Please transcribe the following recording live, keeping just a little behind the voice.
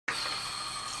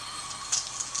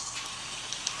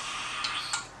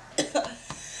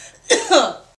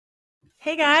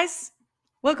Hey guys,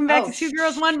 welcome back to Two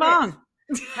Girls, One Bong.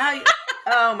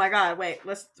 Oh my god, wait,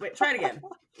 try it again.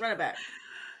 Run it back.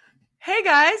 Hey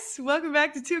guys, welcome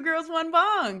back to Two Girls, One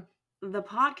Bong. The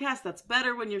podcast that's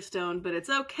better when you're stoned, but it's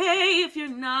okay if you're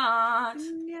not.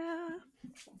 Yeah.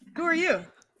 Who are you?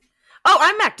 Oh,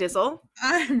 I'm MacDizzle.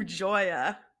 I'm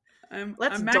Joya.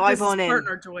 Let's dive on in.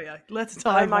 Partner Joya. Let's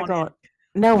dive on in. Oh my god.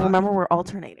 No, remember we're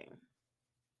alternating.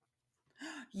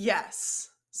 Yes.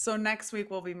 So next week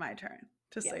will be my turn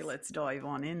to say let's dive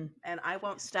on in. And I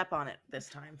won't step on it this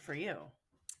time for you.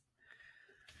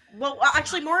 Well,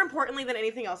 actually, more importantly than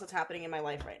anything else that's happening in my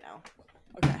life right now.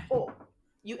 Okay. Oh,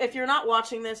 if you're not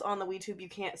watching this on the WeedTube, you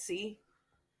can't see.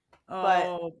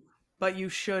 But you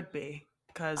should be,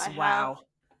 because wow.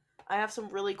 I have some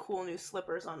really cool new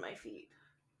slippers on my feet.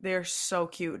 They're so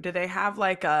cute. Do they have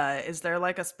is there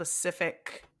like a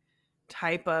specific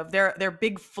type of, they're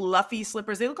big fluffy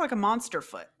slippers. They look like a monster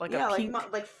foot, a pink,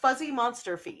 like fuzzy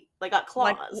monster feet. They got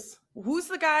claws. Who's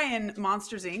the guy in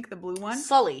Monsters Inc., the blue one?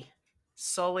 Sully.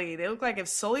 They look like if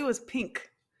Sully was pink.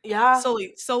 Yeah.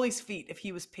 Sully's feet if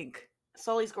he was pink.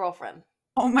 Sully's girlfriend.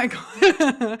 Oh my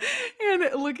god.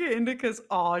 And look at Indica's,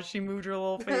 she moved her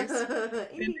little face.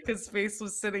 Indica's face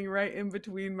was sitting right in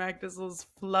between MacDizzle's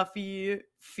fluffy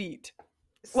feet.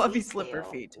 Fluffy slipper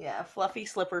feet. Yeah, fluffy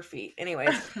slipper feet.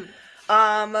 Anyways.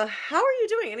 How are you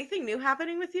doing? Anything new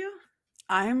happening with you?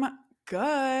 I'm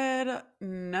good.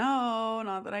 No,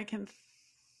 not that I can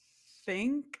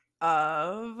think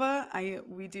of. I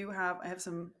have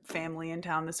some family in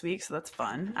town this week, so that's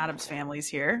fun. Adam's family's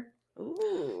here.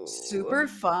 Ooh. Super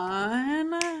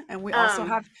fun. And we also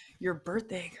have your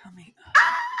birthday coming up.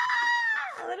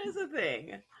 That is a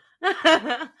thing.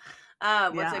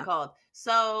 What's it called?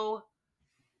 So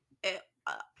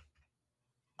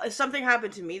something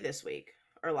happened to me this week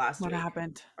or last week. What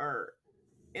happened? Or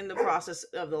in the process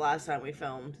of the last time we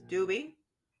filmed. Doobie,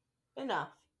 enough.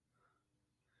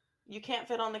 You can't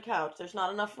fit on the couch. There's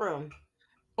not enough room.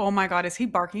 Oh my god, is he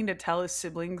barking to tell his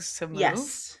siblings to move?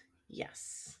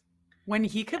 Yes. When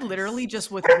he could literally just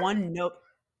with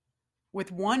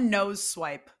one nose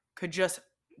swipe could just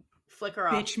flicker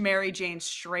off. Bitch Mary Jane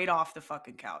straight off the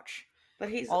fucking couch. But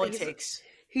he's takes.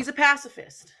 He's a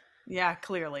pacifist. Yeah,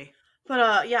 clearly.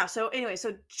 But so anyway,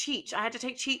 so Cheech, I had to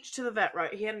take Cheech to the vet,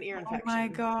 right? He had an ear infection. Oh my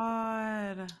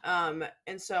god.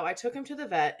 And so I took him to the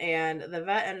vet, and the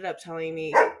vet ended up telling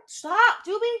me, "Stop,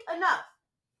 Doobie, enough."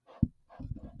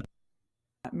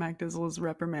 MacDizzle is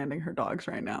reprimanding her dogs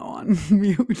right now on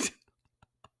mute.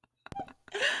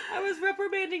 I was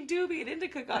reprimanding Doobie, and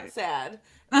Indica got sad.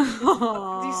 Do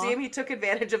you see him? He took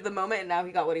advantage of the moment, and now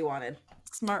he got what he wanted.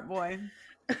 Smart boy.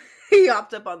 He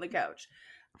hopped up on the couch.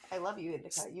 I love you,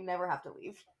 Indica. You never have to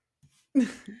leave.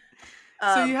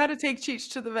 So you had to take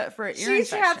Cheech to the vet for an ear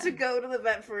infection. Cheech had to go to the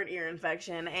vet for an ear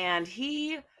infection, and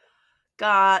he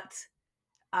got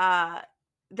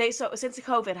so since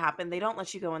COVID happened, they don't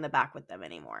let you go in the back with them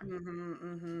anymore.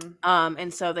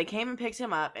 And so they came and picked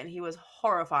him up, and he was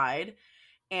horrified.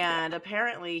 And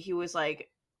apparently he was like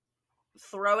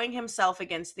throwing himself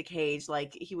against the cage,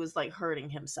 like he was like hurting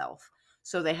himself.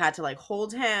 So they had to like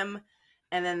hold him.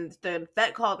 And then the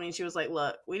vet called me and she was like,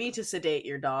 "Look, we need to sedate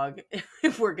your dog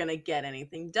if we're going to get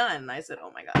anything done." And I said,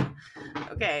 "Oh my God.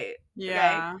 Okay."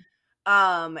 Yeah.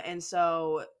 Okay. And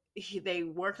so they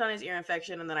worked on his ear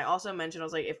infection. And then I also mentioned, I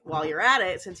was like, if while you're at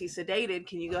it, since he's sedated,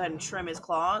 can you go ahead and trim his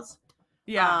claws?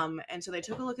 Yeah. And so they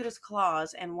took a look at his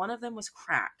claws and one of them was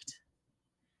cracked.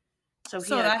 So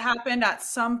that happened at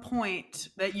some point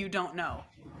that you don't know.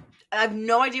 I have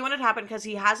no idea when it happened because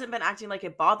he hasn't been acting like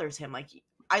it bothers him. Like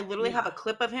I literally have a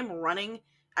clip of him running.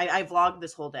 I vlogged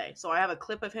this whole day. So I have a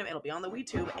clip of him. It'll be on the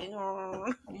WeedTube.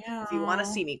 Yeah. If you want to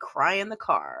see me cry in the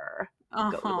car,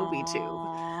 go to the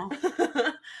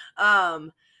WeedTube.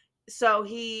 So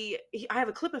I have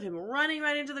a clip of him running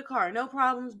right into the car. No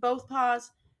problems. Both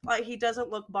paws. Like he doesn't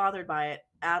look bothered by it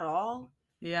at all.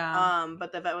 Yeah.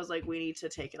 But the vet was like, "We need to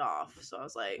take it off." So I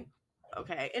was like,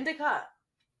 "Okay." Indica.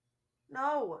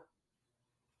 No.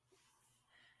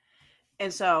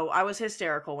 And so I was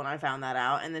hysterical when I found that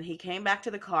out. And then he came back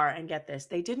to the car, and get this,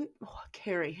 they didn't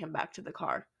carry him back to the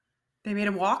car. They made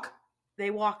him walk? They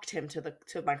walked him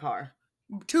to my car.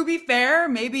 To be fair,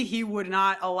 maybe he would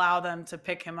not allow them to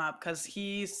pick him up because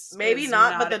he's... Maybe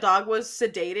not, but the dog was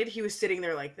sedated. He was sitting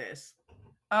there like this.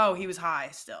 Oh, he was high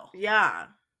still. Yeah.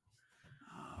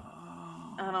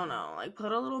 Oh. I don't know. Like,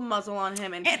 put a little muzzle on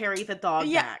him and carry the dog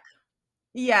back.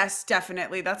 Yes,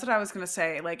 definitely. That's what I was going to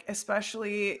say. Like,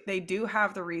 especially, they do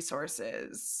have the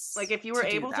resources. Like, if you were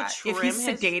able to trim if he's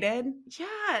sedated.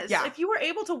 Yes. Yeah. If you were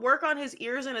able to work on his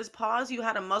ears and his paws, you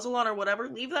had a muzzle on or whatever,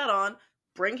 leave that on.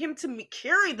 Bring him to me.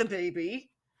 Carry the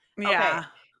baby. Yeah. Okay.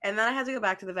 And then I had to go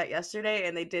back to the vet yesterday,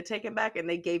 and they did take him back, and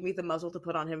they gave me the muzzle to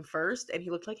put on him first, and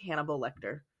he looked like Hannibal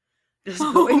Lecter. Just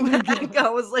going back, I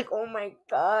was like, oh my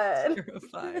God.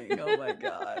 Terrifying. Oh my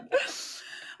God.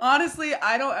 Honestly,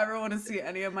 I don't ever want to see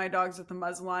any of my dogs with the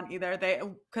muzzle on either.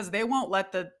 Because they won't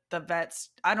let the vets,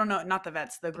 I don't know, not the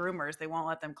vets, the groomers, they won't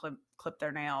let them clip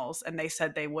their nails. And they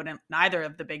said they wouldn't, neither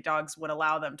of the big dogs would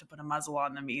allow them to put a muzzle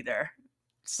on them either.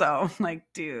 So, like,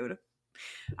 dude,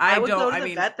 I would go to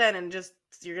the vet then, and just,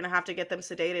 you're going to have to get them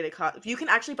sedated. You can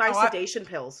actually buy sedation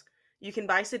pills. You can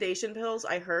buy sedation pills,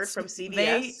 I heard, from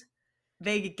CVS.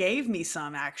 They gave me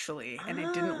some, actually, and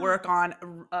it didn't work on.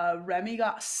 Remy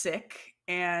got sick,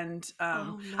 and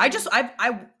no.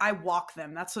 I walk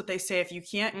them. That's what they say. If you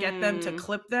can't get them to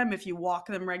clip them, if you walk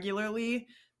them regularly,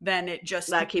 then it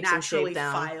just naturally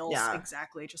files. Yeah.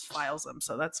 Exactly, it just files them.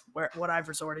 So that's what I've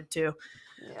resorted to.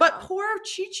 Yeah. But poor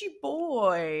Chi-Chi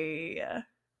boy.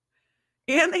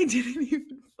 And they didn't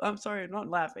even, I'm sorry, I'm not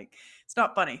laughing. It's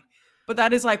not funny. But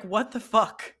that is like, what the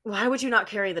fuck? Why would you not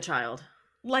carry the child?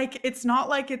 Like, it's not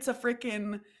like it's a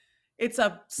freaking, it's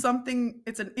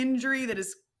an injury that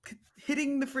is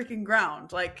hitting the freaking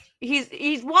ground. Like,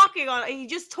 he's walking on, he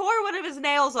just tore one of his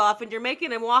nails off, and you're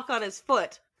making him walk on his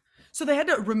foot. So they had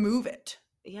to remove it.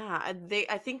 Yeah,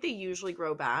 I think they usually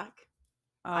grow back.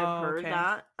 I've heard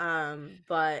that.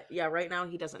 But yeah, right now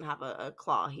he doesn't have a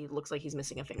claw. He looks like he's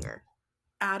missing a finger.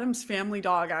 Adam's family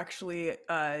dog actually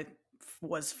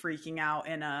was freaking out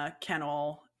in a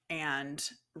kennel and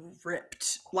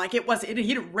ripped, like, he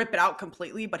didn't rip it out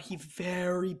completely, but he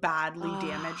very badly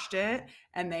damaged it,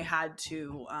 and they had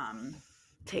to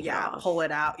take it off, pull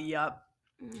it out. Yep.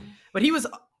 But he was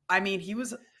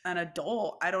an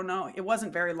adult. I don't know, it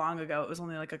wasn't very long ago, it was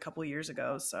only like a couple years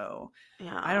ago, so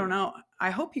yeah, I don't know. I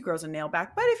hope he grows a nail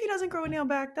back, but if he doesn't grow a nail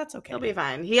back, that's okay. He'll be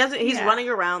fine. He's running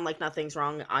around like nothing's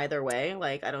wrong either way.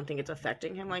 Like, I don't think it's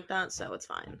affecting him like that, so it's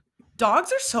fine.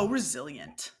 Dogs are so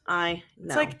resilient. I know.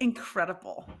 It's like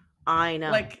incredible. I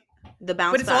know. Like the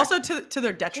bounce but it's back. also to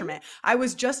their detriment. I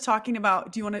was just talking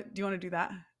about, do you want to do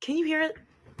that? Can you hear it?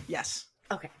 Yes.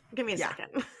 Okay. Give me a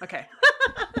second. Okay.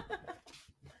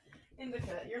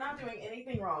 Indica, you're not doing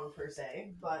anything wrong per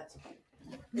se, but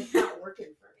it's not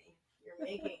working for me. You're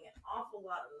making an awful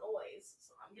lot of noise.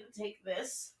 So I'm going to take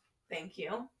this. Thank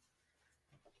you.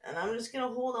 And I'm just going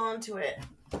to hold on to it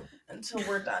until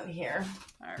we're done here.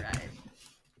 All right.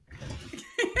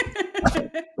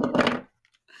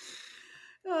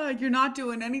 You're not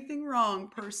doing anything wrong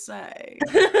per se.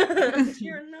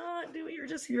 You're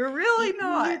really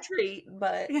not. Your treat,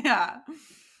 but yeah,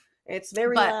 it's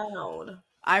very loud.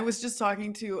 I was just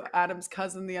talking to Adam's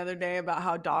cousin the other day about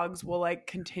how dogs will like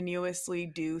continuously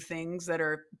do things that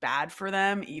are bad for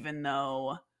them, even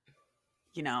though,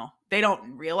 you know, they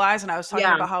don't realize. And I was talking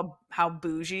about how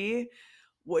Bougie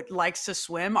likes to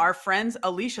swim. Our friends,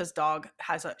 Alicia's dog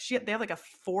they have like a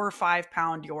 4 or 5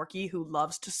 pound Yorkie who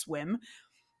loves to swim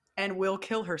and will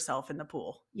kill herself in the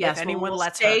pool. Yes, if anyone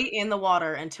lets stay in the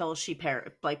water until she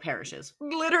perishes.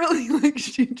 Literally, like,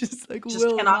 she just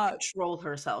cannot control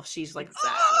herself. She's like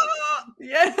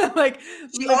yeah, like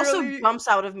she also jumps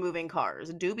out of moving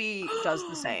cars. Doobie does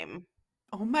the same.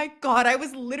 Oh my God, I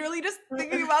was literally just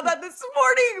thinking about that this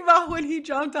morning, about when he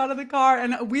jumped out of the car,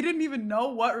 and we didn't even know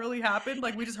what really happened.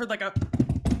 Like, we just heard like a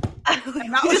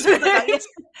and that was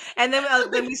and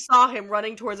then we saw him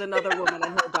running towards another woman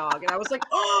and her dog, and I was like,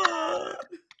 oh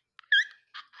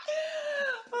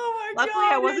my Luckily,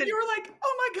 God. I wasn't. You were like,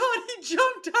 oh my God, he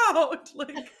jumped out.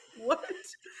 Like, what?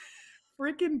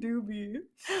 Freaking Doobie.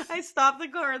 I stopped the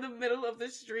car in the middle of the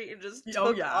street and just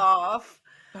took off.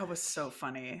 That was so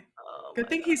funny. Good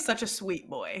thing he's such a sweet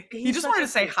boy. He just wanted to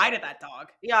say hi to that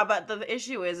dog. Yeah, but the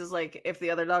issue is like, if the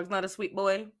other dog's not a sweet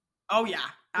boy. Oh yeah,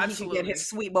 absolutely. He can get his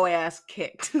sweet boy ass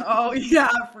kicked. Oh yeah,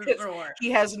 for sure.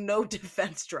 He has no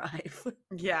defense drive.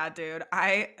 Yeah, dude.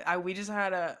 We just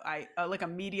had a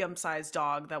medium-sized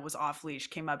dog that was off leash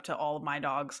came up to all of my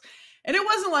dogs, and it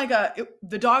wasn't like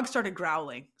the dog started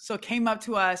growling, so it came up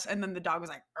to us, and then the dog was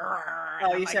like,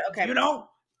 "Oh, you said okay, you don't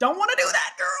want to do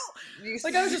that, girl."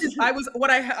 Like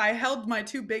I held my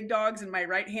 2 big dogs in my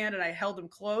right hand, and I held them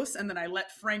close, and then I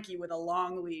let Frankie with a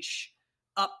long leash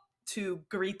up to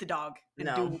greet the dog and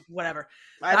do whatever.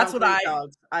 I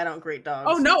don't greet dogs.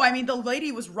 Oh no, I mean the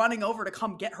lady was running over to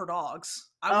come get her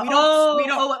dogs.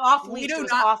 Off leash. It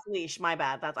was off leash. My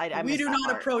bad. We do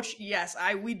not approach. Yes,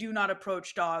 we do not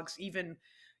approach dogs even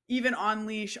on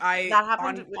leash. That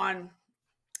happened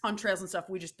on trails and stuff.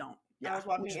 We just don't. Yeah, I was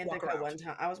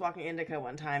walking Indica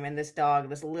one time, and this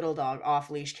little dog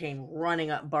off leash came running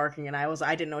up barking, and I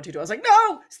didn't know what to do. I was like,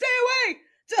 no, stay away.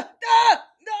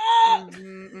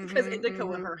 Because Indica,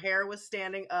 when her hair was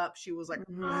standing up, she was like,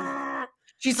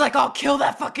 she's like, I'll kill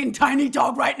that fucking tiny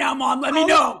dog right now, Mom. Let me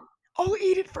know. I'll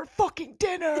eat it for fucking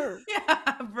dinner.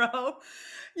 Yeah, bro.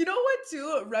 You know what,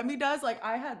 too? Remy does, like,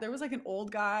 there was, like, an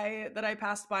old guy that I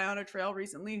passed by on a trail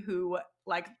recently who,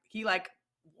 like, he, like,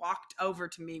 walked over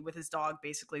to me with his dog,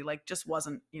 basically, like, just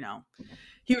wasn't, you know,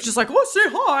 he was just like, oh, say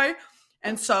hi.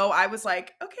 And so I was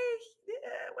like, okay,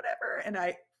 yeah, whatever.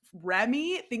 And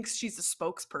Remy thinks she's a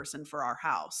spokesperson for our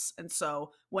house. And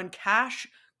so when Cash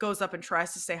goes up and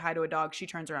tries to say hi to a dog, she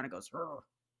turns around and goes, "Rrr."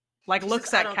 Like,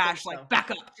 looks at Cash, like,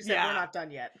 back up. She said, we're not done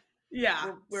yet.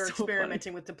 Yeah. We're so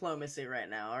experimenting with diplomacy right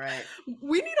now, all right?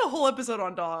 We need a whole episode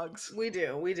on dogs. We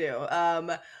do. We're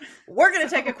going to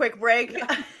take a quick break.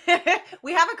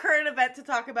 We have a current event to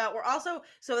talk about.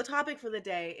 So the topic for the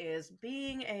day is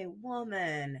being a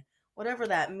woman, whatever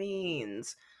that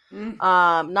means.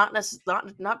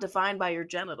 Not defined by your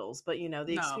genitals, but, you know,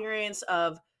 the experience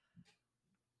of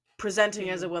presenting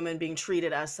as a woman, being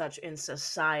treated as such in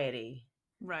society.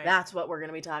 Right. That's what we're going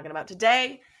to be talking about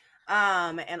today.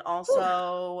 And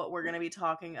also we're going to be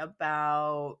talking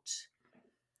about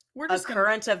a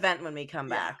current event when we come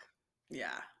back.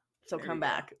 Yeah. So come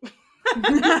back.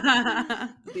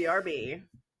 BRB.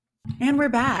 And we're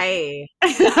back. Hey.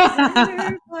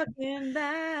 We're fucking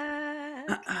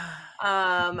back.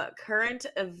 Current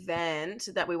event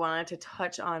that we wanted to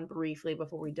touch on briefly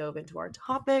before we dove into our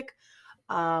topic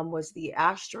was the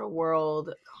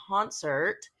Astroworld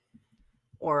concert.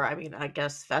 Or, I mean, I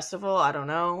guess festival. I don't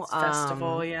know.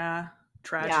 Festival, yeah.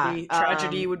 Tragedy.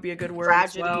 Tragedy would be a good word.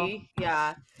 Tragedy,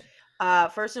 yeah.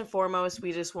 First and foremost,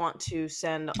 we just want to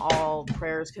send all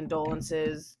prayers,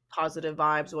 condolences, positive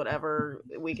vibes, whatever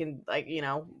we can, like, you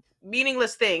know,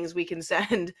 meaningless things we can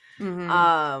send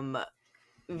via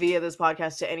this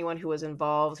podcast to anyone who was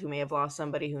involved, who may have lost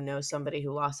somebody, who knows somebody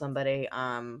who lost somebody.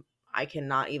 I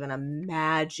cannot even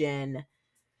imagine.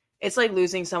 It's like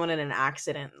losing someone in an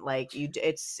accident. Like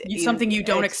it's something you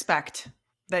don't expect,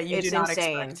 that you do not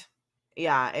expect.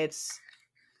 Yeah,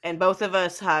 and both of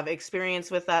us have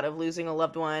experience with that, of losing a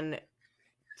loved one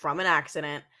from an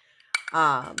accident.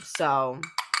 So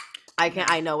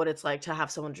I know what it's like to have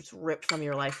someone just ripped from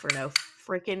your life for no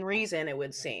freaking reason, it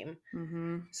would seem.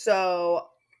 So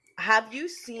have you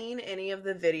seen any of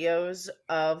the videos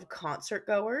of concert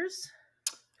goers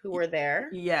who were there?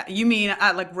 Yeah, you mean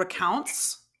like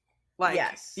recounts? Like,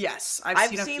 yes,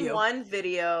 I've seen one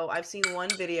video. I've seen one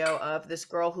video of this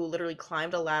girl who literally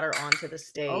climbed a ladder onto the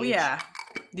stage. Oh yeah.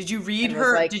 Did you read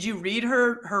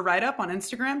her write up on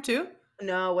Instagram too?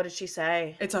 No, what did she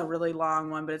say? It's a really long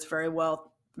one, but it's very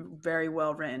well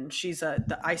written. She's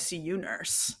the ICU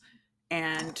nurse,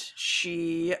 and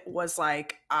she was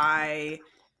like,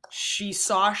 she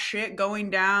saw shit going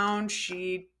down.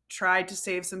 She tried to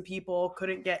save some people,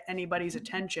 couldn't get anybody's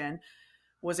attention.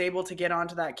 Was able to get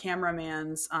onto that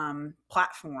cameraman's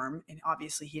platform, and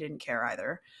obviously he didn't care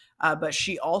either. But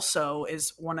she also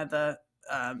is one of the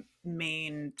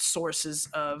main sources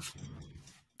of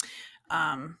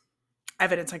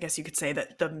evidence, I guess you could say,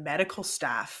 that the medical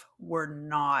staff were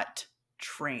not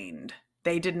trained.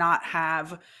 They did not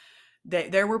have.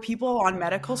 There were people on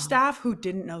medical staff who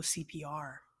didn't know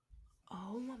CPR.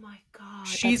 Oh my God!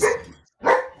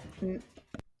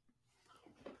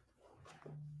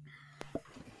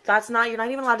 You're not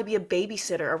even allowed to be a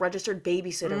babysitter, a registered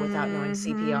babysitter, without knowing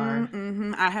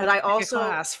CPR. I had a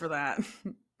class for that.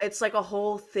 It's like a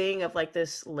whole thing of like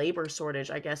this labor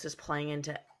shortage, I guess, is playing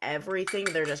into everything.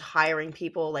 They're just hiring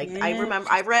people. Like, I remember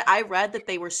I read that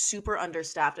they were super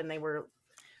understaffed and they were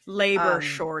labor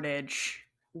shortage.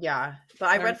 Yeah. But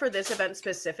I read for this event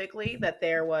specifically that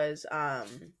there was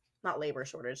not labor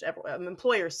shortage.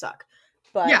 Employers suck.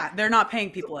 But yeah, they're not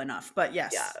paying people enough. But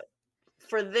yes. Yeah.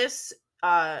 For this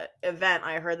event,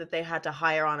 I heard that they had to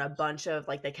hire on a bunch of,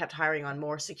 like, they kept hiring on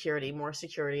more security,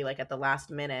 like at the last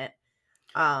minute.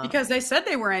 Because they said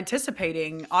they were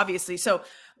anticipating, obviously. So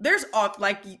there's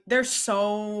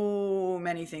so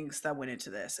many things that went into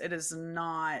this. It's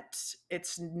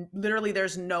literally,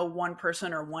 there's no one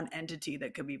person or one entity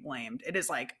that could be blamed. It is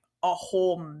like a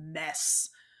whole mess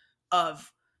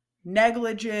of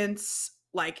negligence,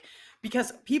 like,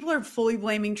 because people are fully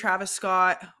blaming Travis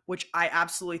Scott, which I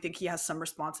absolutely think he has some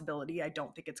responsibility. I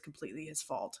don't think it's completely his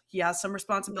fault. He has some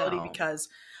responsibility because,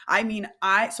 I mean,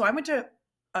 I went to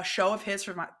a show of his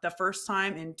for the first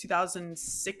time in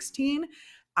 2016.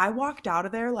 I walked out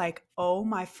of there like, oh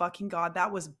my fucking God,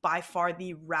 that was by far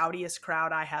the rowdiest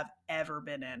crowd I have ever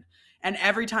been in. And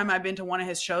every time I've been to one of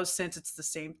his shows since, it's the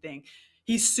same thing.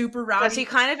 He's super rowdy. Because he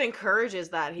kind of encourages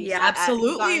that. He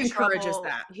absolutely encourages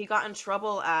that. He got in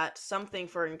trouble at something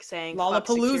for saying Lollapalooza. fuck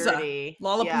security.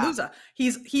 Lollapalooza.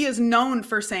 Yeah. He is known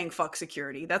for saying fuck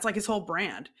security. That's like his whole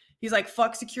brand. He's like,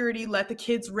 fuck security, let the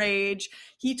kids rage.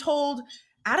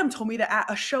 Adam told me that at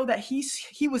a show that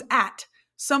he was at,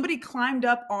 somebody climbed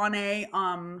up on a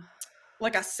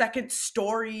like a second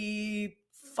story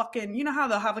fucking, you know how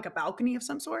they'll have like a balcony of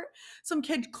some sort? Some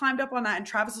kid climbed up on that and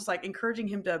Travis was like encouraging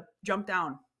him to jump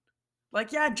down.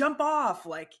 Like, yeah, jump off.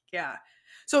 Like, yeah.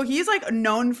 So he's like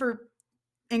known for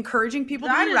encouraging people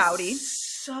to be rowdy.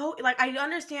 So, like, I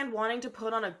understand wanting to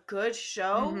put on a good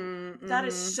show. That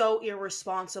is so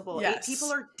irresponsible. Yes. 8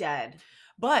 people are dead.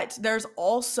 But there's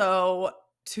also,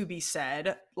 to be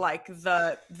said, like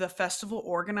the festival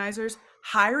organizers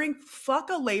hiring, fuck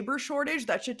a labor shortage.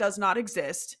 That shit does not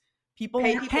exist. People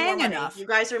aren't paying enough. You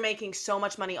guys are making so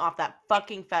much money off that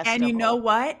fucking festival. And you know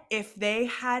what? If they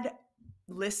had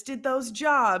listed those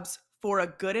jobs for a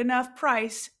good enough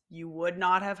price, you would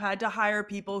not have had to hire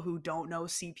people who don't know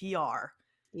CPR.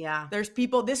 Yeah. There's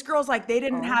people, this girl's like, they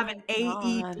didn't have an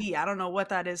AED. I don't know what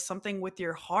that is. Something with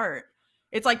your heart.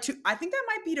 It's like, I think that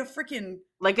might be to freaking.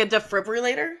 Like a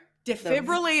defibrillator?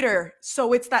 Defibrillator.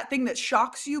 So it's that thing that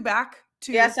shocks you back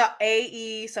to. Yeah, so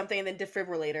AE something, and then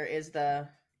defibrillator is the.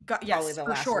 Yes,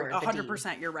 for sure.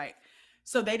 100%. You're right.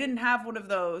 So they didn't have one of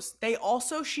those. They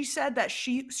also, she said that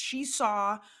she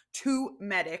saw 2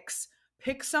 medics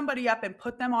pick somebody up and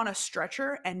put them on a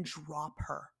stretcher and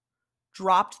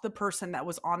dropped the person that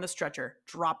was on the stretcher,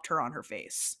 dropped her on her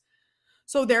face.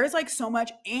 So there is like so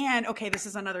much. And okay, this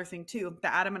is another thing too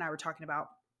that Adam and I were talking about.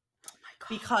 Oh my God.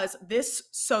 Because this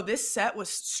set was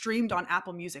streamed on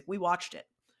Apple Music. We watched it.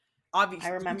 Obviously,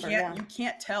 I remember, you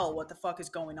can't tell what the fuck is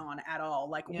going on at all.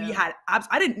 Like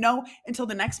I didn't know until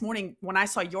the next morning when I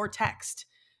saw your text.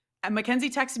 And Mackenzie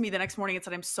texted me the next morning and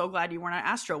said, I'm so glad you weren't at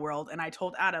Astroworld. And I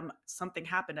told Adam something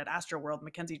happened at Astroworld.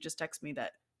 Mackenzie just texted me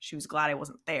that she was glad I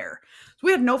wasn't there. So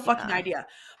we had no fucking idea.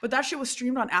 But that shit was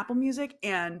streamed on Apple Music.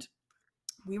 And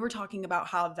we were talking about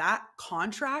how that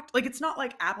contract, like, it's not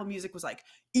like Apple Music was like,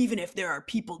 even if there are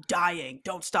people dying,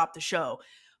 don't stop the show.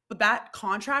 But that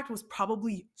contract was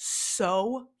probably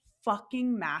so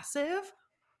fucking massive.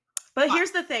 But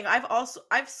here's the thing.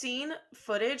 I've seen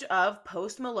footage of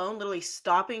Post Malone literally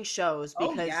stopping shows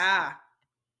because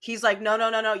he's like, no,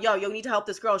 yo, you need to help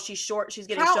this girl. She's short. She's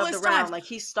getting shoved around. Times. Like,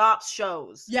 he stops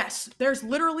shows. Yes. There's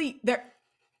literally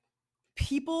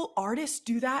artists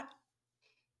do that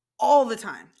all the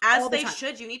time. As they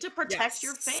should. You need to protect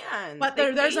your fans. But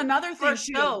there's another thing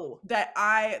too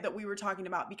that we were talking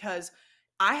about, because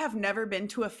I have never been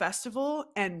to a festival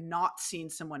and not seen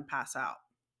someone pass out.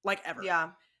 Like, ever.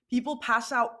 Yeah. People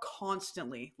pass out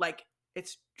constantly. Like,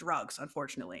 it's drugs,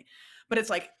 unfortunately. But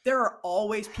it's like, there are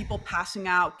always people passing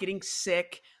out, getting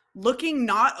sick, looking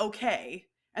not okay.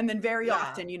 And then very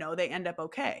often, they end up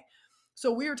okay.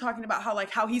 So we were talking about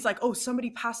how he's like, oh,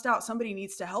 somebody passed out. Somebody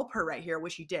needs to help her right here,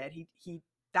 which he did.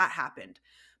 That happened.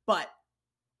 But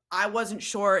I wasn't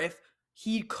sure if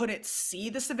he couldn't see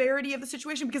the severity of the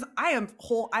situation, because I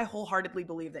wholeheartedly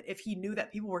believe that if he knew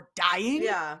that people were dying,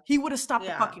 he would have stopped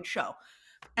the fucking show.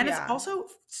 And it's also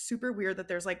super weird that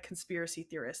there's like conspiracy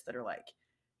theorists that are like,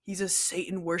 he's a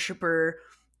Satan worshiper.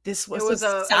 This was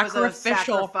a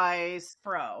sacrifice.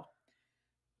 Bro.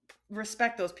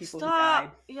 Respect those people who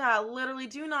died. Yeah, literally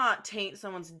do not taint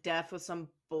someone's death with some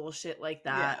bullshit like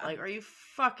that. Yeah. Like, are you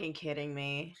fucking kidding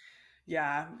me?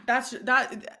 Yeah, that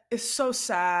is so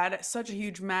sad. Such a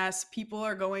huge mess. People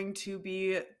are going to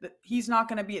be, he's not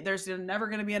going to be, there's never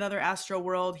going to be another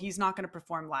Astroworld. He's not going to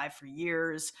perform live for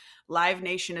years. Live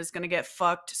Nation is going to get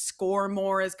fucked. Score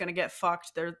More is going to get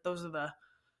fucked. Those are the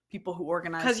people who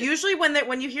organize. Because usually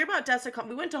when you hear about deaths,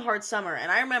 we went to Hard Summer,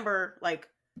 and I remember like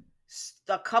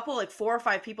a couple, like 4 or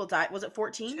 5 people died. Was it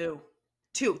 14?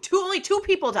 Only 2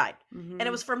 people died. Mm-hmm. And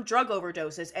it was from drug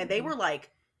overdoses. And they were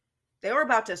like, they were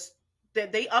about to,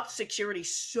 they upped security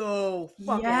so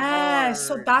fucking hard.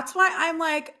 So that's why I'm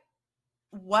like,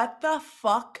 what the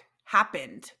fuck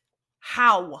happened?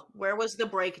 How? Where was the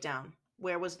breakdown?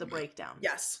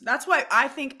 Yes. That's why I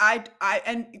think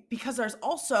and because there's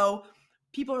also,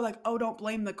 people are like, oh, don't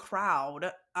blame the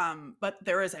crowd. But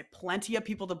there is plenty of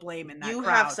people to blame in that crowd. You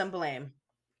have some blame.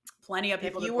 Plenty of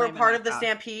people. If you were part of the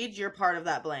stampede, you're part of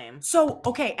that blame. So,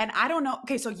 okay. And I don't know.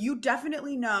 Okay. So you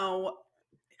definitely know,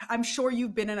 I'm sure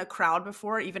you've been in a crowd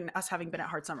before, even us having been at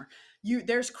Hard Summer.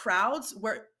 There's crowds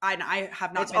where I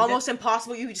have not. It's almost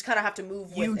impossible. You just kind of have to move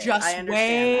with it.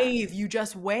 You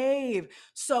just wave.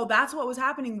 So that's what was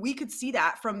happening. We could see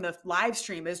that from the live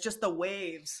stream. Is just the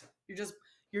waves.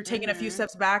 You're taking a few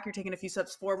steps back, you're taking a few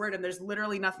steps forward, and there's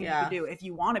literally nothing you can do. If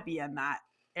you want to be in that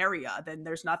area, then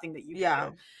there's nothing that you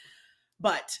can do.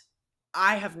 But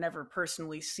I have never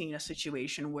personally seen a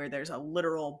situation where there's a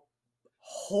literal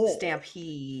whole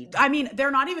stampede. I mean,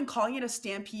 they're not even calling it a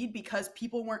stampede because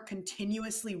people weren't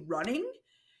continuously running.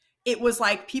 It was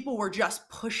like people were just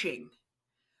pushing.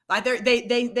 Like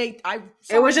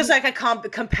it was just like a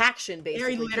compaction,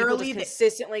 basically. They literally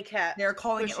consistently kept. They're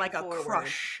calling it like a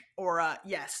crush or a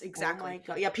yes, exactly. Oh my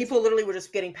God. Yeah, people literally were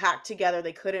just getting packed together.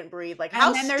 They couldn't breathe. Like,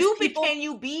 how stupid can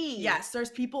you be? Yes, there's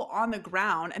people on the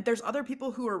ground, and there's other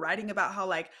people who are writing about how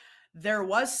like there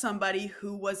was somebody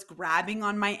who was grabbing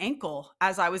on my ankle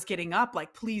as I was getting up,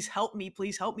 like, please help me,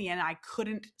 and I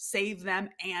couldn't save them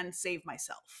and save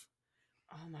myself.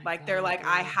 Oh my like God, they're like,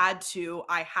 I had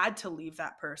to leave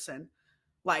that person.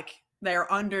 Like they're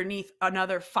underneath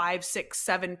another 5, 6,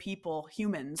 7 people,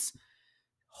 humans.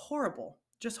 Horrible,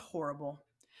 just horrible.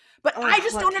 But I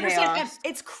just don't understand.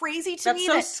 It's crazy to me.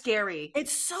 That's so scary.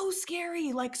 It's so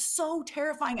scary, like so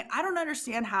terrifying. And I don't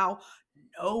understand how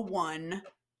no one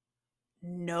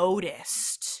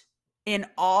noticed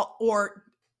or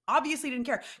obviously didn't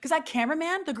care, because that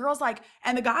cameraman, the girl's like,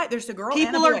 and the guy, there's the girl,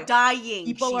 people are dying.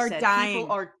 People are dying.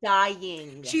 People are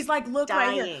dying. She's like, look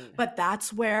right here. But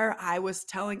that's where I was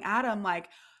telling Adam, like,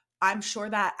 I'm sure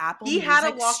that Apple he Music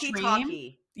had a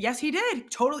walkie-talkie. Yes, he did.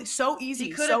 Totally, so easy.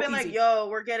 He could have been like, yo,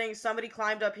 we're getting somebody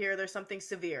climbed up here. There's something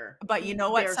severe. But you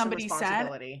know what somebody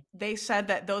said? They said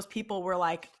that those people were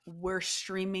like, we're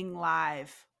streaming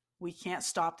live. We can't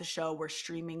stop the show. We're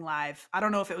streaming live. I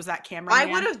don't know if it was that camera. I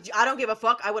don't give a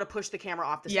fuck. I would have pushed the camera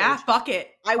off the stage. Yeah, fuck it.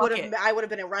 I would have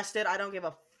been arrested. I don't give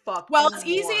a fuck. Well, it's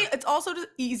easy. It's also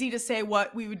easy to say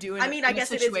what we would do in I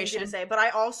guess it is easy to say, but I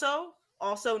also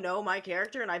know my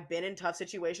character, and I've been in tough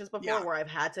situations before where I've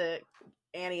had to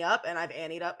Annie up, and I've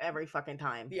Annied up every fucking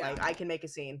time. Yeah. Like, I can make a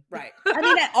scene. Right. I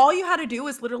mean, all you had to do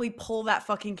was literally pull that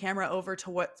fucking camera over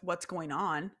to what's going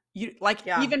on. You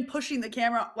even pushing the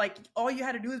camera, like all you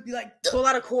had to do is be like, pull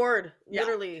out a cord,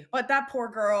 literally. But that poor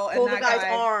girl pull and that the guy's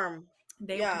guy, arm.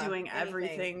 They were doing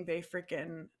everything. They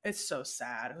freaking, it's so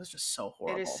sad. It was just so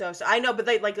horrible. It is so sad. I know, but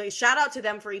they shout out to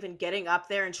them for even getting up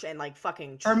there and like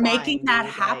fucking trying, or making that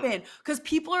happen. Because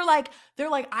people are like, they're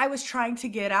like, I was trying to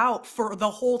get out for the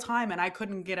whole time and I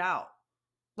couldn't get out.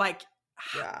 Like,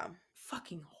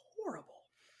 fucking horrible.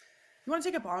 You want to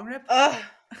take a bong rip?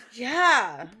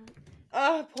 Yeah.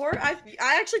 Poor. I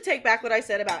actually take back what I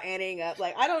said about Annieing up.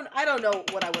 Like, I don't know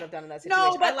what I would have done in that situation.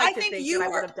 No, but I think I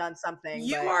would have done something.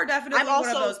 You are definitely one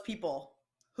of those people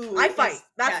who I fight.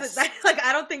 That's like,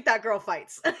 I don't think that girl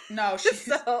fights. No,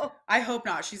 so I hope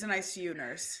not. She's an ICU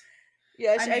nurse.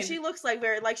 Yeah, she looks like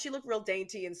she looked real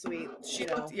dainty and sweet. She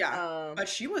looked, but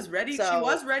she was ready. She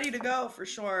was ready to go for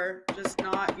sure. Just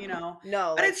not,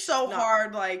 No, but it's so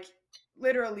hard. Like,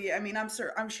 literally, I mean, I'm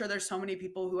sure there's so many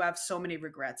people who have so many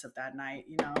regrets of that night,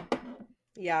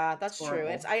 Yeah, that's true.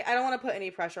 It's I don't want to put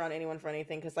any pressure on anyone for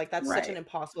anything, because like that's such an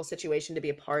impossible situation to be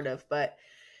a part of. But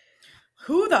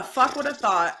who the fuck would have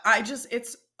thought?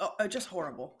 It's just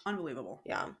horrible, unbelievable.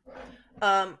 Yeah.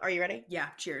 Are you ready? Yeah.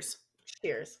 Cheers.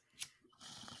 Cheers.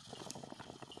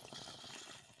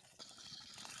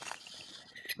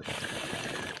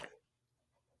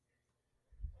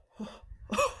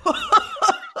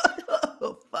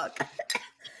 Oh fuck.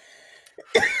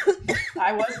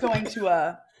 I was going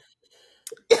to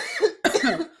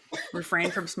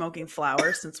refrain from smoking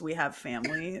flowers since we have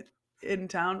family in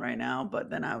town right now, but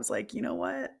then I was like, you know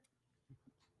what?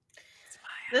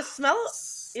 The smell,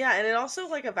 and it also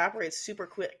like evaporates super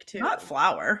quick too. Not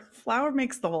flour. Flour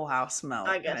makes the whole house smell.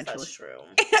 I guess that's true.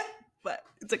 But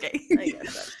it's okay. I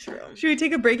guess that's true. Should we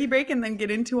take a break and then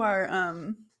get into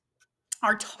our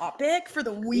topic for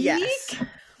the week?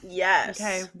 Yes.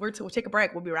 Okay, we'll take a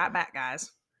break. We'll be right back,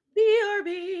 guys.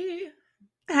 BRB.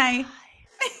 Hi.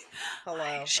 Hello.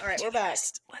 All right, we're back.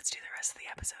 Let's do the rest of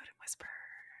the episode in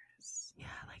whispers. Yeah,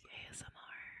 like ASMR.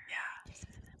 Yeah.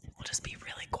 We'll just be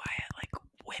really quiet, like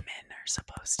women are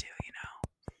supposed to,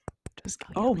 Just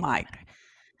oh my.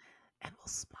 And we'll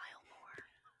smile more.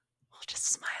 We'll just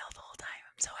smile the whole time.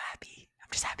 I'm so happy. I'm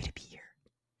just happy to be here.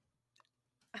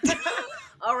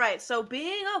 All right, so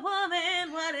being a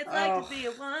woman, what it's like to be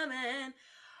a woman.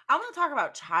 I want to talk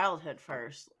about childhood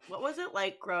first. What was it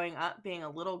like growing up being a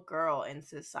little girl in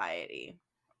society?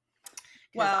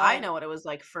 Well, I know what it was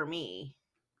like for me.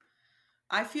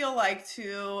 I feel like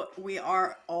too, we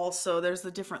are also, there's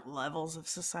the different levels of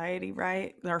society,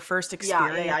 right? Our first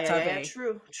experience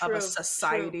of a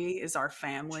society is our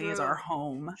family, is our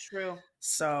home. True.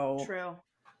 So true.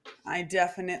 I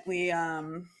definitely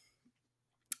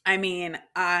I mean,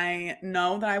 I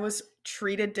know that I was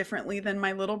treated differently than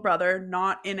my little brother,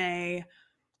 not in a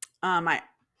I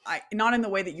not in the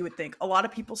way that you would think. A lot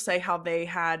of people say how they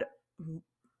had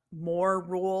more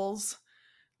rules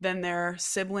than their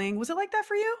sibling. Was it like that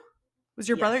for you? Was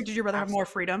your brother? Yes, Did your brother have more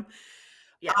absolutely. freedom?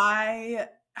 Yes. I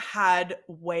had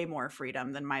way more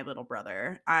freedom than my little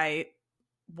brother. I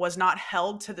was not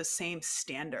held to the same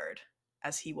standard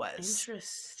as he was.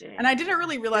 Interesting. And I didn't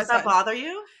really realize Does that bother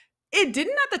you? It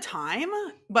didn't at the time,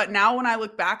 but now when I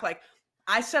look back, like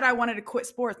I said I wanted to quit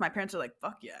sports. My parents are like,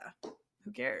 fuck yeah.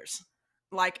 Who cares?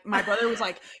 Like my brother was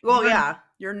like, well, yeah.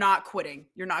 You're not quitting.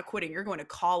 You're not quitting. You're going to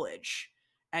college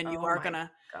and you are going to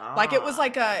like, it was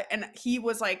like and he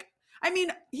was like, I mean,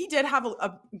 he did have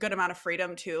a good amount of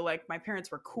freedom too. Like my parents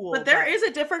were cool. But there is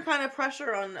a different kind of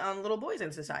pressure on little boys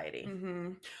in society.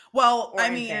 Mm-hmm. Well, or I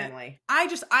mean, family.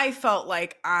 I felt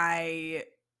like I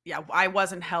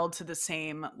wasn't held to the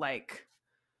same like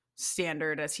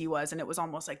standard as he was, and it was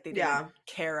almost like they didn't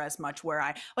care as much where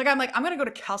I'm gonna go to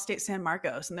Cal State San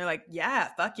Marcos, and they're like, yeah,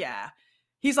 fuck yeah.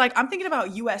 He's like, I'm thinking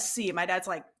about USC. My dad's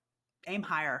like, aim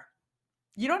higher.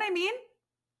 You know what I mean?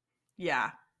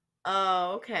 Yeah.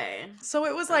 Oh, okay. So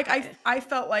it was like I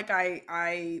felt like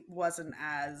I wasn't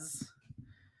as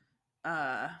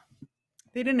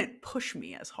they didn't push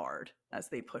me as hard as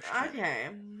they pushed him. Okay,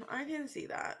 I can see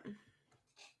that.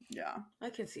 Yeah,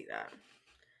 I can see that.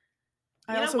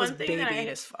 I also was baby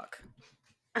as fuck.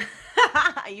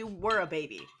 You were a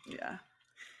baby. Yeah.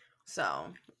 So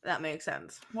that makes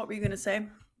sense. What were you gonna say?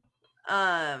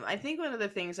 I think one of the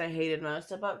things I hated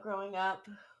most about growing up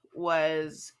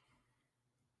was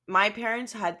my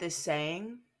parents had this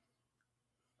saying.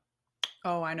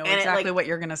 Oh, I know exactly what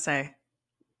you're gonna say.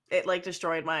 It like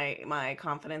destroyed my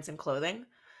confidence in clothing.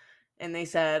 And they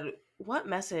said, "What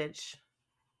message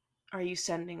are you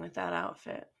sending with that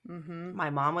outfit?" Mm-hmm.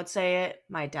 My mom would say it.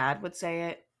 My dad would say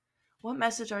it. What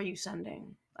message are you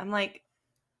sending? I'm like,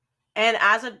 and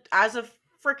as a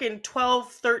freaking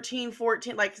 12, 13,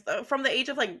 14, like from the age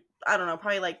of like, I don't know,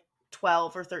 probably like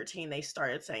 12 or 13, they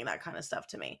started saying that kind of stuff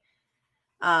to me.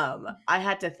 I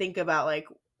had to think about like,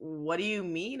 what do you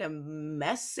mean a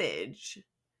message?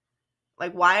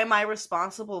 Like, why am I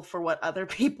responsible for what other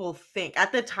people think?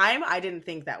 At the time, I didn't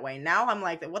think that way. Now I'm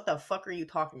like, what the fuck are you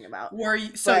talking about? Were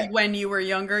you when you were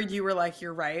younger, you were like,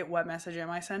 you're right. What message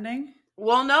am I sending?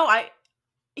 Well, no,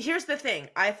 here's the thing.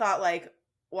 I thought like,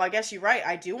 well, I guess you're right.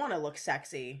 I do want to look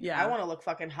sexy. Yeah. I want to look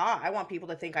fucking hot. I want people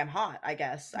to think I'm hot, I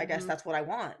guess. Mm-hmm. I guess that's what I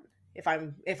want. If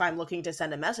I'm looking to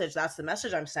send a message, that's the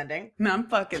message I'm sending. No, I'm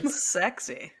fucking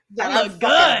sexy. I look good.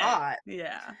 Hot.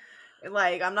 Yeah.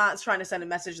 Like, I'm not trying to send a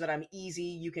message that I'm easy,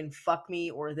 you can fuck me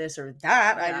or this or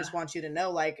that. Yeah. I just want you to know,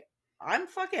 like, I'm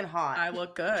fucking hot. I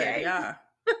look good. Okay? Yeah.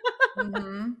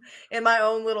 Mm-hmm. In my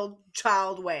own little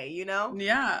child way, you know?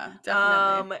 Yeah,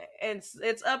 definitely. And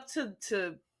it's up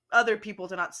to other people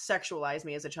to not sexualize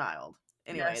me as a child.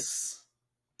 Anyways. Yes.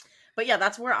 But yeah,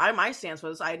 that's where my stance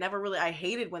was. I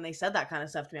hated when they said that kind of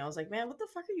stuff to me. I was like, man, what the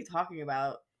fuck are you talking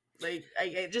about? Like,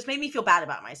 it just made me feel bad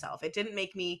about myself. It didn't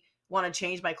make me want to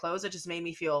change my clothes. It just made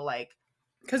me feel like,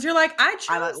 because you're like, I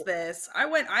chose this. I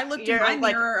looked in my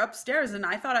mirror upstairs and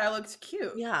I thought I looked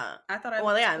cute. Yeah. I thought I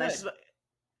looked good.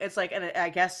 It's like, and I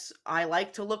guess I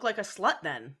like to look like a slut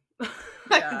then.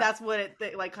 Yeah. That's what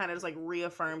it like kind of is like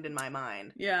reaffirmed in my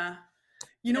mind. Yeah.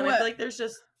 You know what? I feel like there's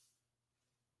just.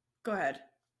 Go ahead.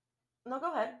 No,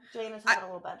 go ahead. Jane is having a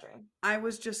little bad dream. I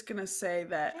was just gonna say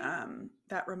that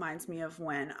that reminds me of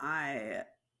when I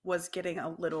was getting I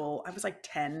was like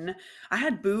 10. I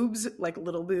had boobs, like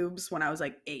little boobs, when I was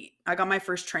like 8. I got my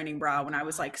first training bra when I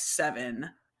was like 7.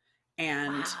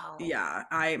 And yeah,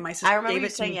 my sister. I remember you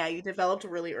saying, yeah, you developed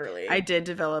really early. I did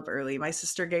develop early. My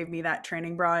sister gave me that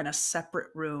training bra in a separate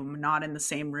room, not in the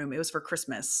same room. It was for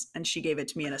Christmas, and she gave it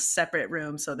to me in a separate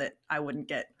room so that I wouldn't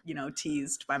get,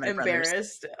 teased by my brothers.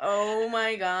 Embarrassed. Oh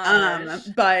my gosh.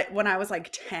 But when I was like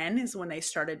 10 is when they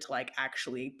started to like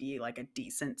actually be like a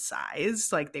decent size.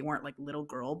 Like they weren't like little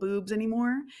girl boobs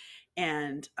anymore.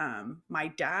 And my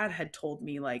dad had told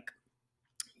me like,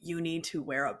 you need to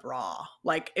wear a bra.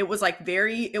 Like it was like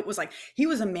he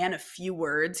was a man of few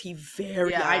words. He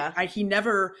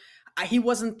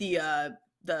wasn't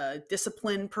the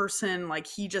disciplined person. Like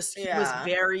he was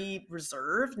very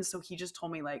reserved. And so he just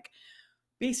told me like,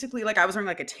 basically like I was wearing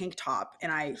like a tank top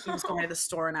and he was going to the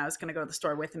store and I was going to go to the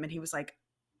store with him. And he was like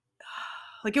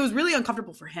it was really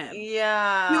uncomfortable for him.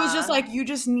 Yeah. He was just like, you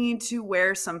just need to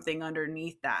wear something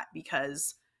underneath that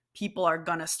because people are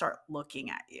going to start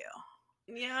looking at you.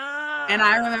 Yeah. And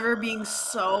I remember being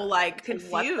so like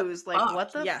confused.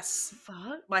 What the yes.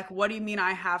 fuck? Like, what do you mean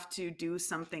I have to do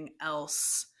something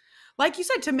else? like you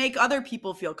said, to make other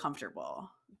people feel comfortable.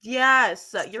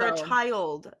 Yes, you're a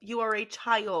child. You are a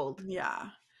child. Yeah.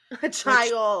 A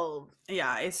child.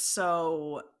 Yeah, it's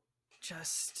so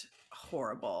just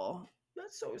horrible.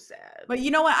 That's so sad. But you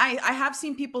know what? I have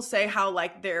seen people say how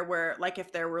like there were like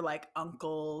if there were like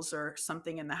uncles or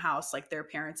something in the house, like their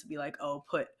parents would be like, oh,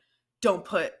 go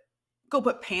put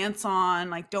pants on,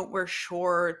 like don't wear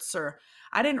shorts. Or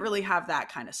I didn't really have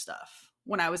that kind of stuff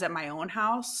when I was at my own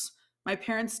house. My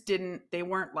parents they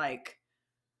weren't like,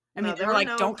 I mean, they were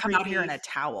like, don't come out here in a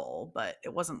towel, but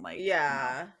it wasn't like,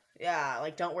 yeah. Yeah,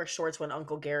 like don't wear shorts when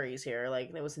Uncle Gary's here.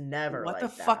 Like it was never what like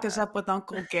the that. fuck is up with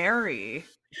Uncle Gary?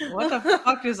 What the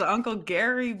fuck does Uncle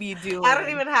Gary be doing? I don't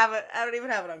even have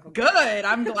an Uncle Good. Gary.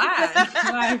 I'm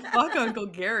glad. Fuck Uncle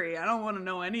Gary. I don't want to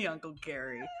know any Uncle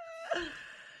Gary.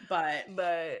 But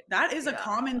that is a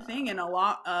common thing in a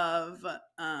lot of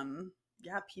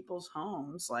people's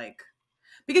homes. Like,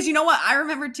 because you know what? I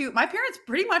remember too, my parents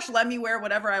pretty much let me wear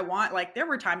whatever I want. Like there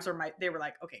were times where they were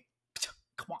like, okay,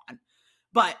 come on.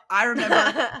 But I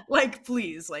remember, like,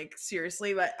 please, like,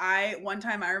 seriously. But one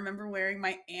time I remember wearing,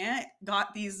 my aunt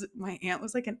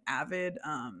was like an avid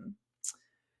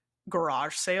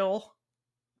garage sale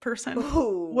person.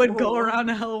 Would go around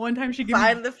to hell. One time she gave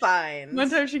One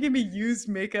time she gave me used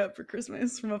makeup for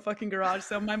Christmas from a fucking garage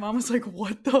sale. My mom was like,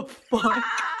 what the fuck?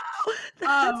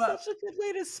 That's such a good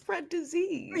way to spread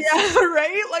disease. Yeah,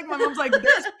 right? Like my mom's like,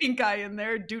 there's pink eye in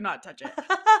there. Do not touch it.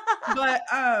 But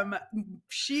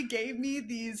she gave me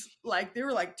these, like, they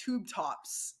were like tube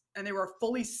tops and they were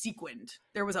fully sequined.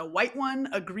 There was a white one,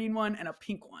 a green one, and a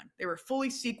pink one. They were fully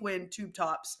sequined tube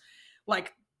tops.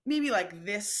 Like maybe like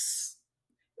this.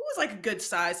 It was like a good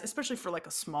size, especially for like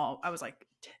a small, I was like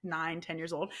 9-10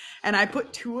 years old. And I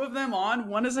put two of them on.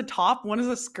 One is a top, one is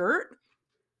a skirt.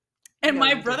 And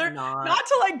my brother, not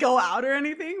to like go out or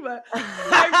anything, but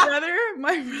my brother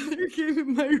came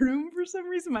in my room for some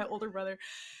reason, my older brother,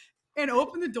 and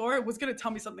opened the door, was going to tell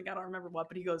me something, I don't remember what,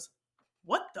 but he goes,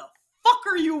 what the fuck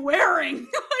are you wearing?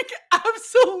 Like,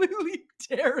 absolutely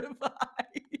terrified.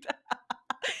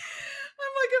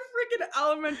 I'm like a freaking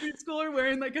elementary schooler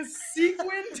wearing like a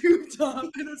sequin tube top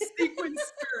and a sequin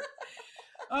skirt.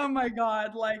 Oh my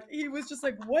God. Like, he was just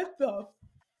like, what the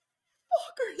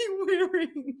fuck are you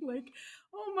wearing? Like,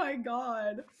 oh my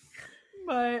God.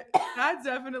 But that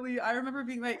definitely, I remember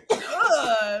being like,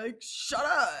 like, shut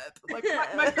up. Like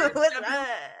my parents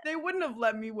they wouldn't have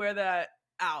let me wear that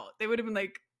out. They would have been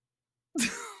like,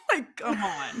 like, come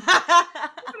on. But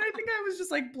I think I was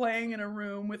just like playing in a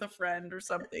room with a friend or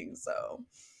something. So,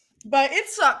 but it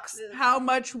sucks how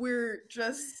much we're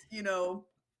just, you know,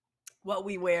 what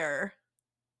we wear.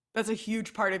 That's a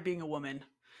huge part of being a woman.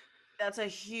 That's a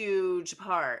huge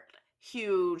part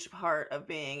of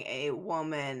being a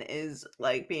woman, is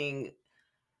like being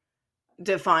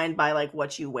defined by like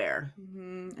what you wear.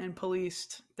 And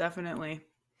policed, definitely.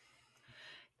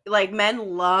 Like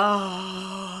men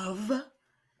love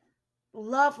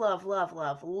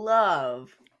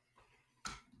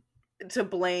to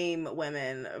blame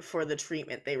women for the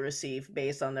treatment they receive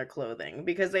based on their clothing,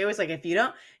 because they always like, if you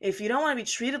don't want to be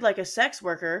treated like a sex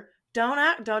worker,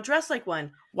 don't dress like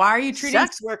one. Why are you treating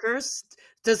sex workers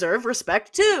deserve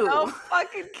respect too? No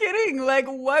fucking kidding. Like,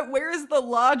 where is the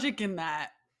logic in that?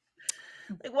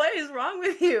 Like, what is wrong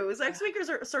with you? Sex workers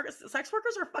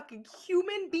are fucking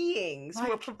human beings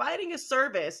who are providing a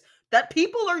service that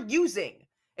people are using.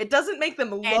 It doesn't make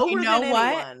them lower than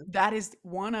anyone. That is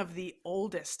one of the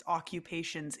oldest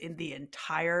occupations in the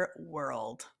entire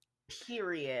world.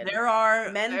 Period.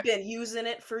 Men been using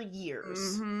it for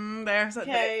years.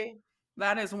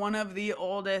 That is one of the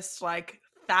oldest, like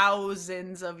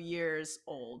thousands of years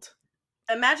old.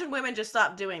 Imagine women just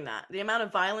stopped doing that. The amount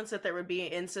of violence that there would be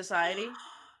in society.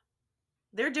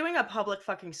 They're doing a public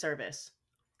fucking service,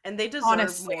 and they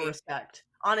deserve more respect.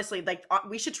 Honestly, like,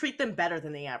 we should treat them better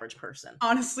than the average person.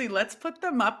 Honestly, let's put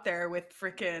them up there with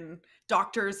freaking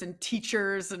doctors and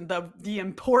teachers and the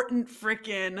important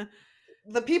freaking...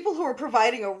 The people who are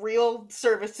providing a real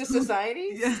service to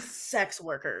society? Sex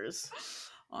workers.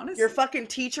 Honestly. Your fucking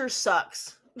teacher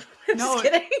sucks. No, just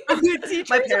kidding.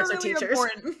 My parents are teachers.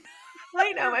 Important.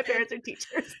 I know, my parents are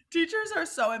teachers. Teachers are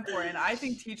so important. I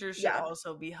think teachers should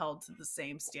also be held to the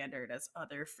same standard as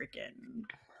other freaking...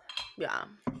 Yeah.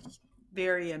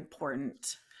 Very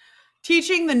important.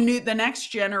 Teaching the next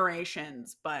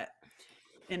generations, but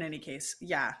in any case,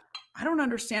 yeah. I don't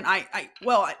understand.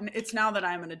 Well, it's now that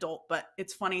I'm an adult, but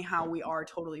it's funny how we are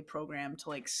totally programmed to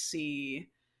like see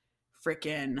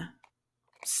freaking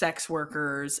sex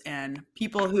workers and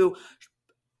people who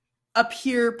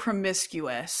appear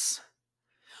promiscuous,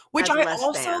 which I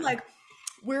also like.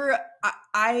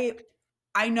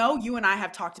 I know you and I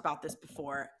have talked about this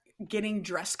before, getting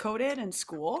dress coded in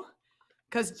school.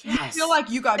 Because you feel like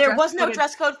you got there was no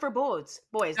dress code for boys.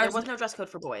 There was no dress code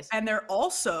for boys. And there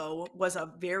also was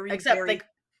a very,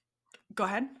 Go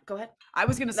ahead. I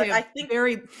was going to say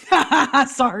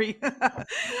sorry.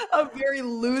 A very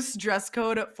loose dress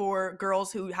code for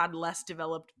girls who had less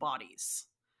developed bodies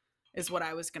is what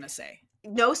I was going to say.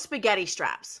 No spaghetti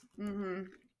straps. Mm-hmm.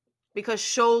 Because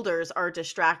shoulders are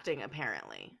distracting,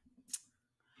 apparently.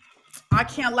 I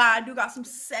can't lie, I do got some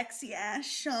sexy ass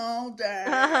shoulders.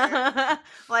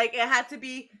 Like, it had to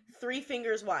be 3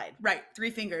 fingers wide. Right, 3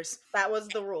 fingers. That was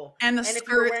the rule. And if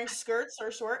you were wearing skirts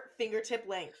or short, fingertip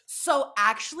length. So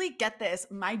actually, get this,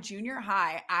 my junior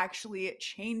high actually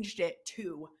changed it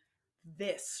to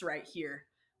this right here.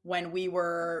 When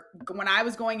I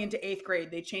was going into 8th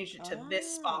grade, they changed it to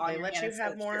this spot. They let you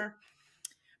have more.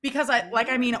 Because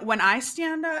when I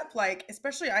stand up, like,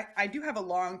 especially I do have a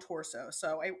long torso,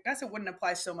 so I guess it wouldn't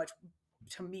apply so much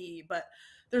to me, but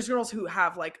there's girls who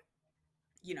have, like,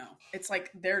 you know, it's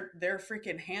like their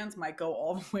freaking hands might go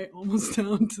all the way almost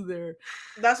down to their.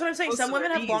 That's what I'm saying. Some women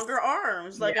have longer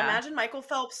arms. Like, imagine Michael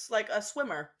Phelps, like a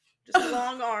swimmer, just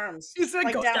long arms. He said,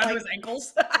 like, goes down to his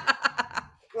ankles.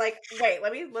 Like, wait,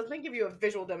 let me give you a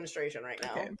visual demonstration right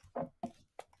now. Okay.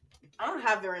 I don't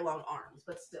have very long arms,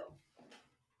 but still.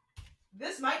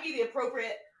 This might be the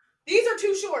appropriate. These are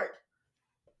too short.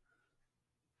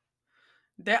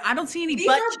 I don't see any. These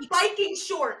are biking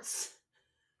shorts.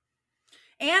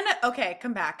 And okay,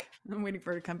 come back. I'm waiting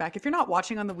for her to come back. If you're not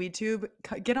watching on the WeedTube,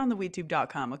 get on the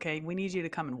WeedTube.com. Okay, we need you to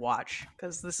come and watch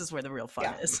because this is where the real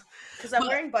fun is. Because I'm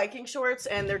wearing biking shorts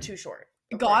and they're too short.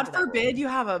 God forbid you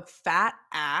have a fat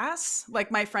ass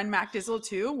like my friend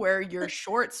MacDizzle420, where your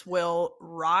shorts will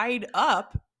ride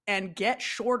up and get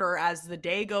shorter as the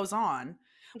day goes on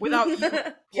without you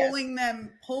pulling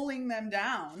them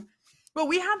down. But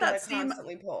we had that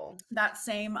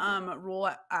same rule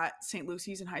at St.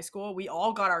 Lucy's in high school. We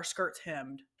all got our skirts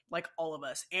hemmed, like all of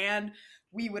us. And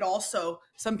we would also,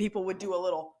 some people would do a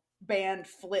little band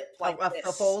flip, like a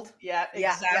fold. Yeah,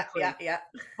 exactly. Yeah.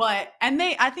 But,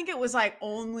 I think it was like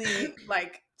only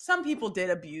like some people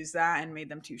did abuse that and made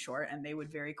them too short, and they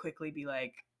would very quickly be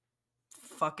like,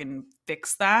 fucking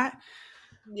fix that.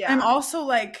 Yeah. And also,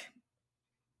 like,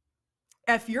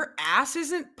 if your ass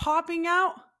isn't popping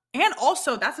out, and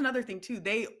also that's another thing too,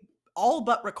 they all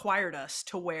but required us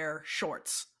to wear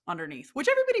shorts underneath, which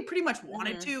everybody pretty much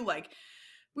wanted to. Like,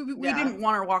 we didn't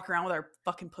want to walk around with our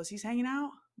fucking pussies hanging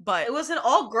out. But it was an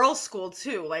all-girls school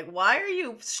too. Like, why are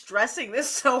you stressing this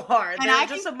so hard? And they're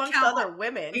just amongst other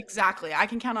women. Exactly. I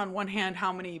can count on one hand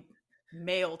how many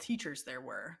male teachers there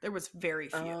were. There was very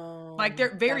few. Like,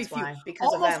 there very few.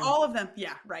 Because almost of them. All of them.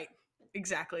 Yeah, right.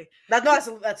 Exactly.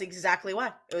 That's exactly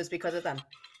why. It was because of them.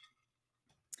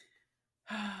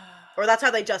 Or that's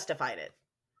how they justified it.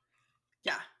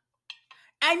 Yeah.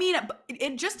 I mean,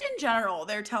 it just in general,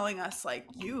 they're telling us, like,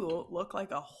 you look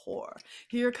like a whore.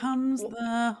 Here comes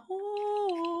the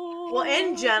whore. Well,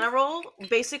 in general,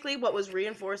 basically what was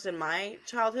reinforced in my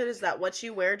childhood is that what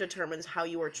you wear determines how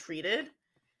you are treated.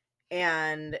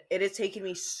 And it has taken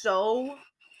me so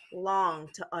long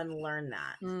to unlearn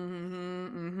that.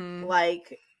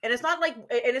 Like, and it's not like,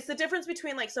 and it's the difference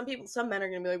between, like, some men are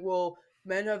going to be like, well,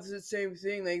 men have the same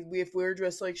thing. Like, if we're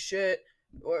dressed like shit,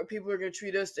 or people are gonna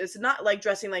treat us. It's not like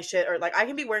dressing like shit, or like I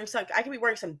can be wearing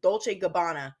some Dolce &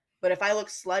 Gabbana, but if I look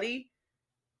slutty,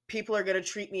 people are gonna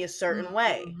treat me a certain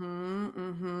way.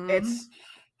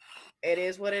 It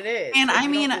is what it is. And I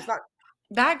mean,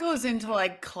 that goes into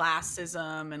like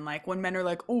classism, and like when men are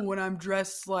like, oh, when I'm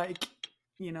dressed like,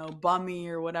 you know, bummy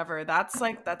or whatever, that's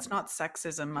not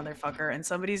sexism, motherfucker. And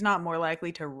somebody's not more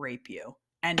likely to rape you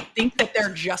and think that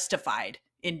they're justified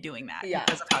in doing that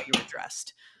because of how you were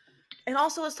dressed. And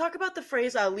also, let's talk about the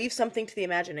phrase, leave something to the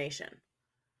imagination.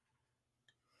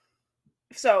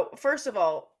 So, first of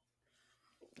all,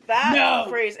 that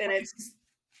phrase in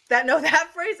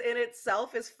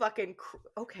itself is fucking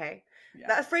okay. Yeah.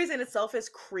 That phrase in itself is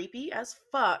creepy as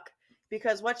fuck,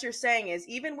 because what you're saying is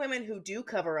even women who do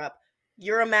cover up,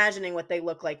 you're imagining what they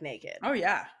look like naked. Oh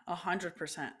yeah,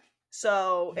 100%.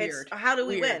 So weird. It's how do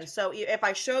we win? So if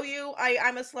I show you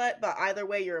I'm a slut, but either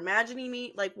way you're imagining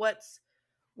me, like where's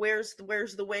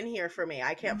the win here for me?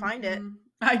 I can't find it.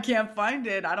 I can't find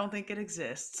it. I don't think it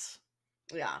exists.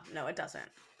 Yeah, no, it doesn't.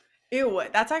 Ew,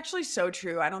 that's actually so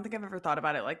true. I don't think I've ever thought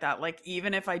about it like that. Like,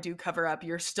 even if I do cover up,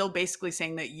 you're still basically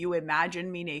saying that you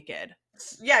imagine me naked.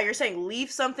 Yeah, you're saying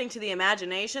leave something to the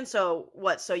imagination. So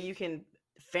what? So you can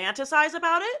fantasize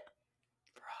about it?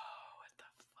 Bro, what the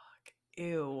fuck?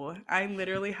 Ew. I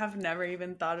literally have never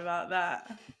even thought about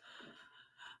that.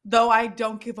 Though I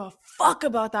don't give a fuck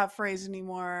about that phrase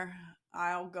anymore.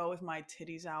 I'll go with my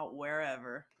titties out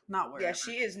wherever. Not wherever. Yeah,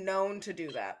 she is known to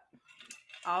do that.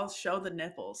 I'll show the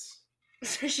nipples.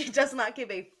 She does not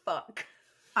give a fuck.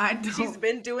 I don't. She's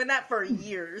been doing that for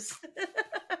years.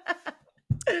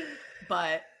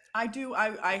 But I do.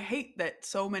 I hate that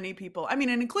so many people. I mean,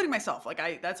 and including myself.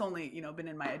 Like that's only been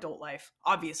in my adult life.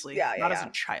 Obviously, not as a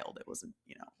child. It wasn't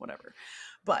whatever.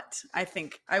 But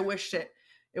I wish that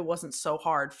it wasn't so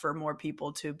hard for more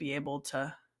people to be able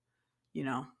to,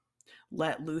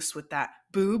 let loose with that.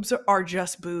 Boobs are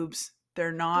just boobs.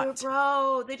 They're not.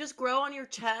 Bro, they just grow on your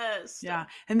chest. Yeah.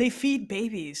 And they feed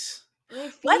babies.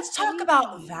 Let's talk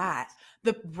about that.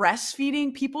 The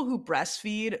breastfeeding, people who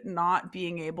breastfeed not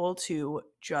being able to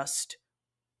just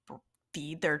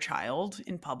feed their child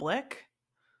in public.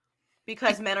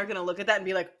 Because men are going to look at that and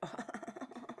be like,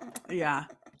 yeah,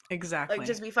 exactly. Like,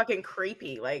 just be fucking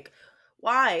creepy. Like,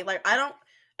 why? Like,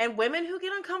 and women who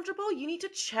get uncomfortable, you need to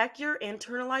check your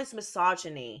internalized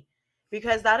misogyny.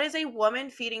 Because that is a woman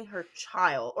feeding her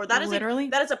child. Or that is a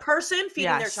person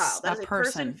feeding their child. That is a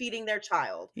person feeding their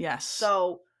child. Yes.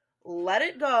 So let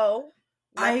it go.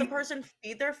 Let the person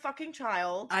feed their fucking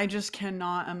child. I just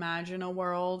cannot imagine a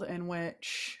world in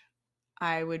which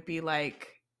I would be like,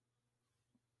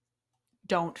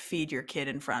 don't feed your kid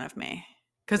in front of me.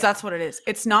 Because that's what it is.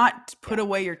 It's not put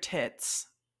away your tits.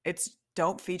 It's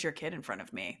don't feed your kid in front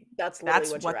of me. That's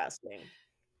literally what you're asking.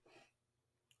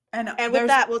 And with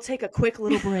that, we'll take a quick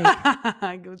little break.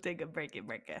 Go take a break.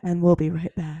 And we'll be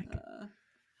right back.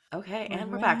 Okay, and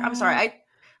we're back. I'm sorry.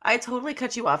 I totally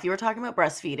cut you off. You were talking about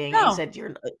breastfeeding. No. You said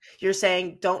you're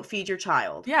saying don't feed your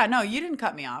child. Yeah, no, you didn't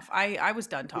cut me off. I was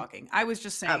done talking. I was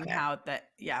just saying how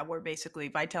that, we're basically,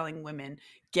 by telling women,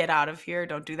 get out of here,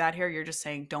 don't do that here, you're just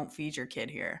saying don't feed your kid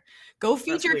here. Go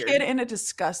feed your kid in a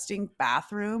disgusting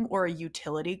bathroom or a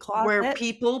utility closet. Where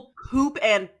people poop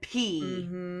and pee.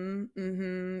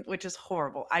 Which is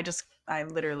horrible. I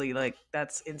literally, like,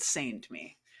 that's insane to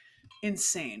me.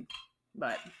 Insane.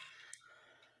 But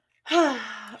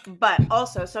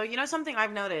also, so something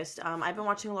I've noticed, I've been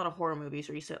watching a lot of horror movies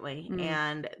recently,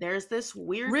 and there's this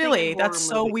weird thing that's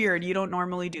so weird. You don't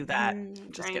normally do that.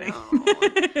 Just kidding.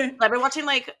 I've been watching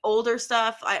like older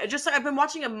stuff. I've been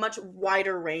watching a much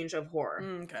wider range of horror.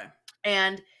 Okay.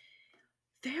 And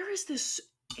there is this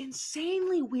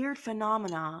insanely weird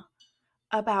phenomena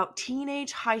about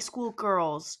teenage high school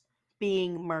girls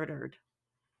being murdered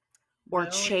or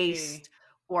chased,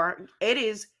 or it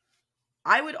is,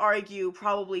 I would argue,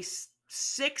 probably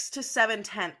 6 to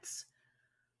 7/10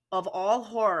 of all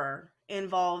horror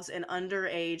involves an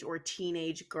underage or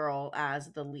teenage girl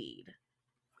as the lead.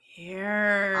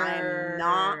 Weird. I'm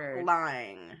not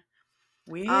lying.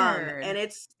 Weird. And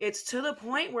it's to the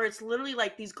point where it's literally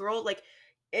like these girls, like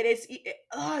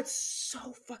it's so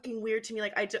fucking weird to me.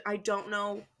 Like I don't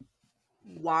know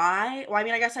why. Well, I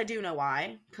mean, I guess I do know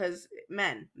why, because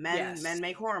men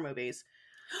make horror movies.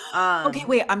 Okay,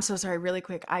 wait, I'm so sorry. Really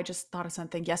quick, I just thought of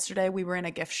something. Yesterday, we were in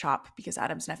a gift shop because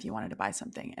Adam's nephew wanted to buy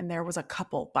something, and there was a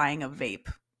couple buying a vape.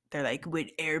 They're like, "What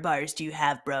air bars do you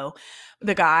have, bro?"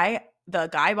 The guy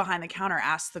behind the counter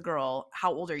asked the girl,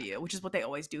 "How old are you?" Which is what they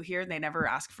always do here. They never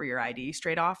ask for your ID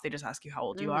straight off. They just ask you how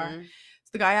old you are. So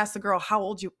the guy asked the girl, how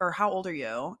old are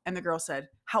you? And the girl said,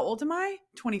 "How old am I?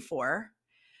 24."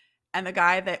 And the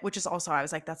guy which is also, I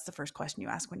was like, that's the first question you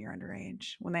ask when you're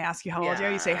underage. When they ask you how old you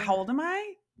are, you say, "How old am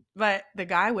I?" But the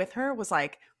guy with her was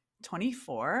like,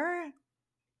 24?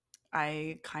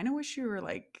 I kind of wish you were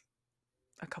like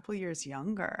a couple years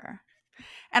younger.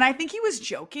 And I think he was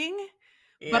joking,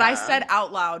 but I said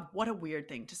out loud, what a weird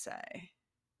thing to say.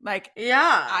 Like,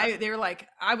 I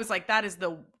was like, that is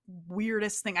the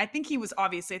weirdest thing. I think he was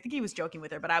joking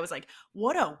with her, but I was like,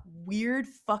 what a weird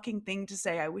fucking thing to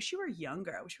say. I wish you were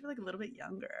younger. I wish you were like a little bit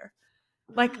younger.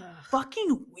 Like,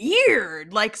 fucking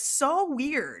weird. Like, so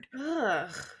weird.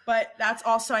 But that's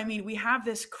also, I mean, we have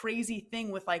this crazy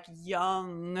thing with like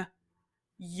young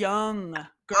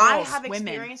girls, I have women.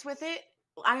 experience with it.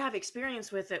 I have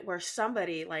experience with it where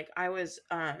somebody, like, I was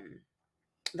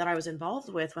that I was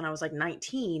involved with when I was like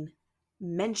 19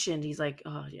 mentioned, he's like,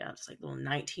 "Oh yeah, it's like little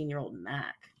 19-year-old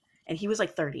Mac," and he was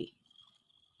like 30.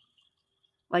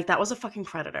 Like, that was a fucking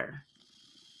predator.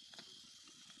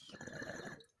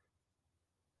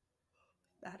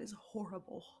 That is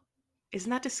horrible. Isn't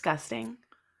that disgusting?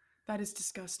 That is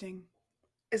disgusting.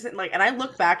 Isn't, like, and I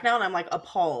look back now and I'm like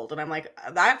appalled, and I'm like,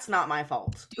 that's not my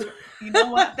fault. Dude, you know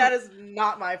what? That is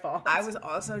not my fault. I was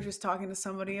also just talking to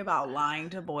somebody about lying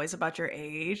to boys about your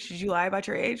age. Did you lie about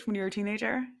your age when you were a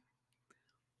teenager?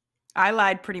 I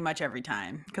lied pretty much every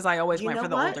time because I always went for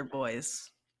the older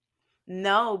boys.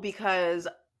 No, because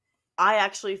I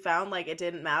actually found like it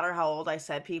didn't matter how old I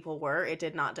said people were, it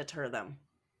did not deter them.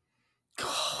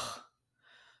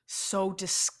 So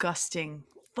disgusting.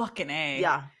 Fucking A.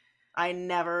 Yeah. I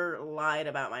never lied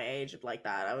about my age like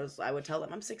that. I would tell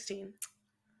them I'm 16.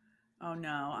 Oh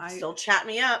no. Still chat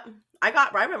me up. I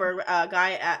remember a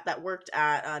guy that worked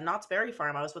at Knott's Berry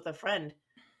Farm. I was with a friend.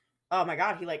 Oh my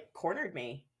god, he like cornered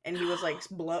me. And he was like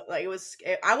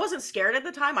I wasn't scared at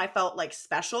the time. I felt like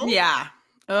special. Yeah.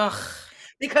 Ugh.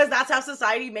 Because that's how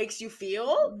society makes you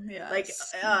feel. Yeah. Like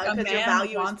because your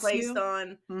value is placed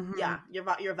on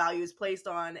your value is placed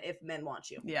on if men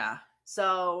want you. Yeah.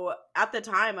 So at the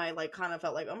time I like kind of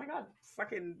felt like, oh my god,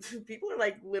 fucking people are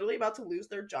like literally about to lose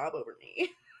their job over me.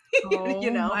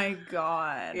 Oh my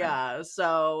god. Yeah.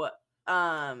 So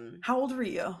how old were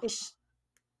you?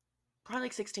 Probably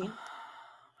like 16. Oh my god.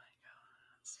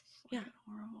 That's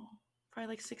horrible. Probably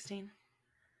like 16.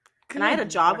 Good and I had a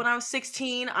job Lord. when I was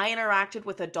 16. I interacted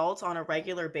with adults on a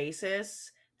regular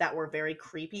basis that were very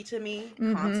creepy to me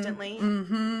constantly.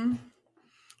 Mm-hmm.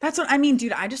 That's what I mean,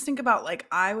 dude. I just think about like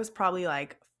I was probably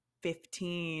like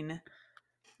 15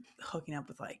 hooking up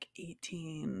with like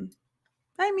 18,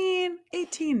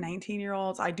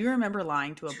 19-year-olds. I do remember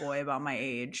lying to a boy about my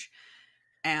age.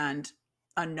 And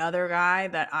another guy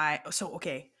that I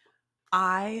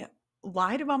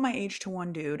lied about my age to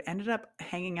one dude, ended up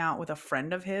hanging out with a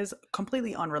friend of his,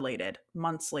 completely unrelated,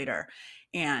 months later.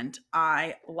 And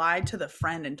I lied to the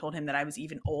friend and told him that I was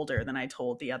even older than I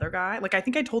told the other guy. Like, I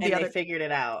think I told the other. They figured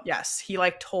it out. Yes. He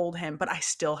like told him, but I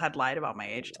still had lied about my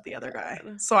age to the other guy.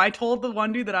 So I told the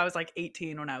one dude that I was like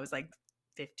 18 when I was like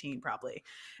 15 probably.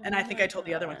 And I think I told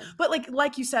the other one. But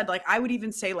like you said, like I would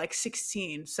even say like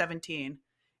 16, 17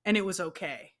 and it was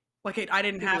okay. Like I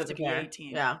didn't have to be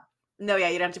 18. Yeah. No, yeah,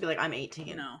 you'd have to be like, I'm 18.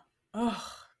 You know. Ugh.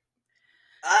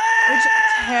 Which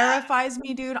terrifies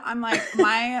me, dude. I'm like,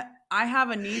 I have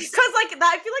a niece. Because like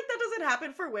that, I feel like that doesn't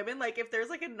happen for women. Like if there's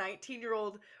like a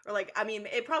 19-year-old or like, I mean,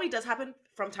 it probably does happen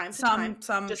from time to time.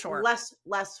 Some just sure.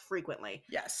 less frequently.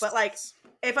 Yes. But like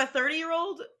if a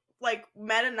 30-year-old like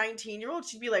met a 19-year-old,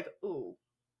 she'd be like, ooh.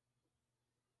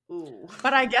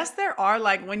 But I guess there are,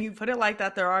 like, when you put it like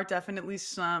that, there are definitely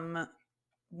some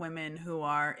women who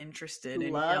are interested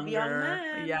in younger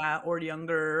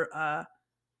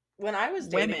when I was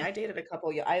dating women. I dated a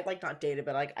couple I like not dated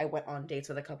but like I went on dates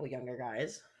with a couple younger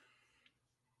guys.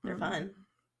 They're fun.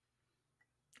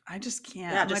 I just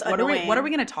can't. Yeah, just like, what are we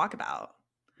gonna talk about?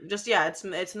 Just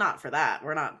it's not for that.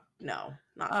 We're not not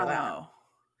for that.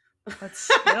 But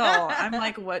still I'm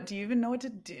like, what, do you even know what to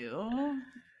do?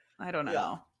 I don't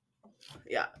know.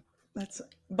 Yeah.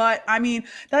 But I mean,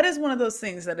 that is one of those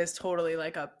things that is totally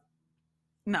like I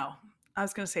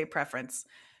was gonna say preference.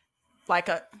 Like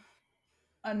a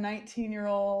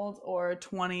 19-year-old or a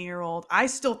 20-year-old. I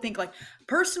still think, like,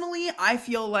 personally, I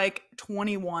feel like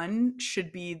 21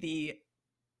 should be the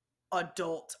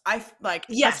adult.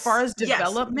 As far as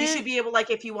development, you should be able,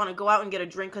 like, if you want to go out and get a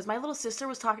drink, because my little sister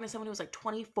was talking to someone who was like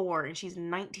 24 and she's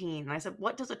 19, and I said,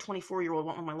 what does a 24-year-old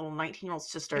want with my little 19-year-old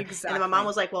sister? Exactly. And then my mom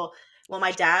was like, well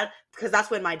my dad, because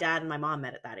that's when my dad and my mom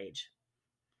met at that age.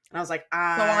 And I was like,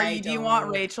 do you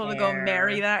want Rachel to go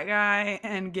marry that guy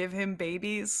and give him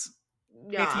babies?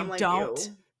 Yeah, if you like, don't.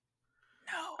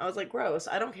 No. I was like, gross.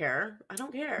 I don't care.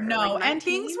 No, like, and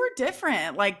things were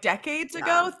different. Like decades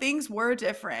ago, things were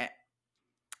different.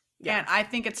 Yeah. And I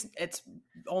think it's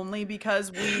only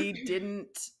because we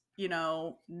didn't,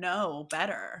 know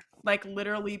better. Like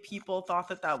literally people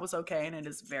thought that was okay, and it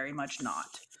is very much not.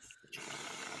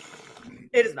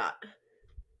 It is not.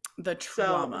 The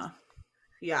trauma.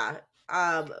 Yeah.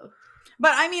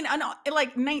 But I mean,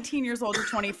 like 19 years old or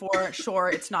 24, sure,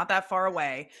 it's not that far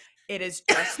away. It is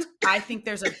just, I think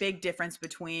there's a big difference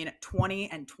between 20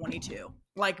 and 22.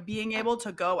 Like being able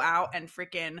to go out and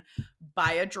freaking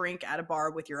buy a drink at a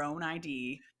bar with your own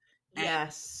ID.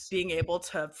 And being able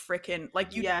to freaking,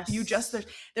 like, you just,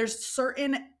 there's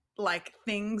certain, like,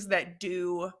 things that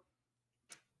do,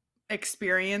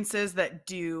 experiences that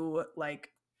do, like,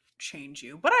 change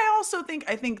you. But I also think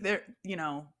there,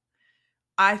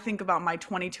 I think about my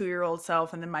 22-year-old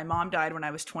self, and then my mom died when I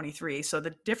was 23. So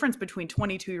the difference between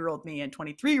 22-year-old me and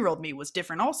 23-year-old me was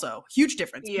different also. Huge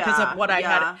difference because of what I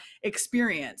had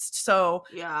experienced. So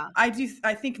I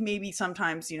think maybe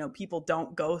sometimes, people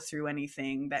don't go through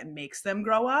anything that makes them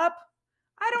grow up.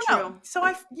 I don't know. So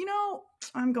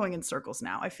I'm going in circles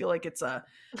now. I feel like it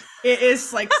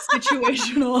is like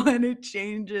situational and it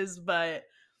changes, but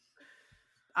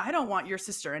I don't want your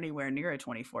sister anywhere near a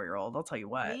 24-year-old. I'll tell you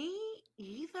what. Me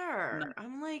either. No.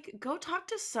 I'm like, go talk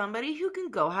to somebody who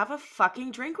can go have a fucking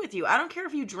drink with you. I don't care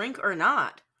if you drink or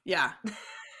not. Yeah.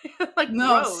 Like,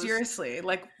 no, gross. seriously.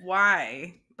 Like,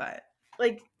 why? But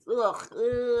like, ugh,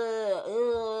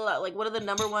 like one of the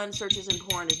number one searches in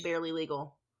porn is barely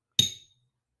legal.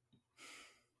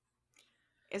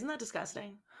 Isn't that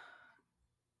disgusting?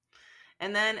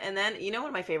 And then, you know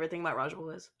what my favorite thing about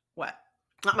Rajul is? what?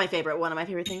 Not my favorite. One of my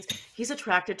favorite things. He's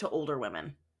attracted to older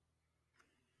women.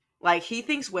 Like, he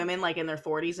thinks women, like, in their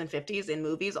 40s and 50s in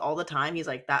movies all the time. He's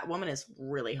like, that woman is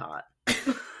really hot.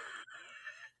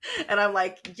 And I'm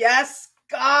like, yes,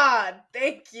 God,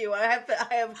 thank you. I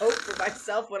have hope for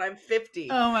myself when I'm 50.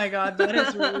 Oh my God, that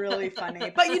is really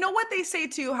funny. But you know what they say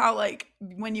too, how like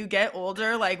when you get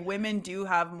older, like women do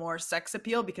have more sex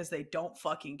appeal because they don't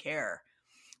fucking care.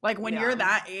 Like when you're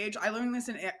that age, I learned this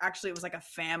in, actually it was like a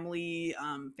family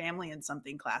and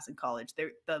something class in college.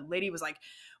 The lady was like,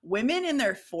 women in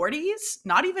their 40s,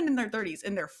 not even in their 30s,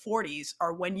 in their 40s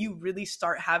are when you really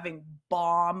start having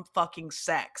bomb fucking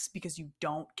sex because you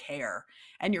don't care.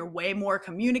 And you're way more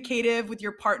communicative with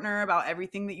your partner about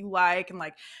everything that you like. And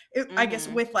like, I guess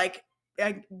with like,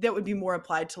 that would be more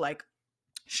applied to like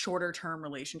shorter term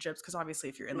relationships, because obviously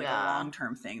if you're in like a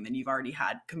long-term thing, then you've already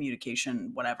had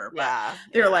communication, whatever. But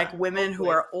they're like women who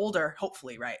are older,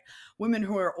 hopefully, right? Women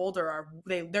who are older are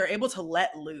they're able to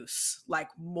let loose like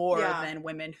more than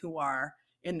women who are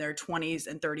in their 20s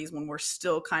and 30s, when we're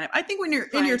still kind of, I think when you're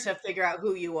trying in your to figure out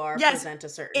who you are, present a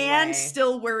certain and way,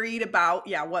 still worried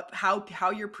about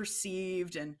how you're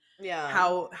perceived and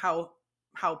how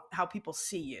people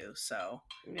see you. So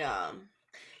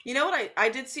you know what, I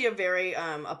did see a very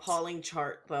appalling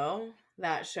chart though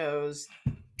that shows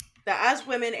that as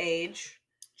women age,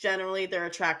 generally they're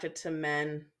attracted to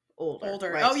men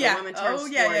older. Right? Women turn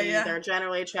 40, they're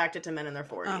generally attracted to men in their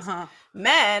 40s.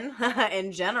 Men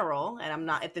in general, and I'm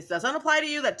not, if this doesn't apply to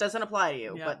you, that doesn't apply to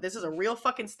you, but this is a real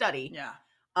fucking study.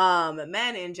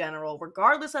 Men in general,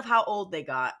 regardless of how old they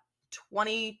got,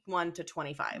 21 to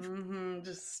 25.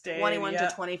 Just stay 21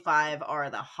 to 25 are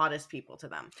the hottest people to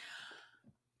them.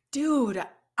 Dude,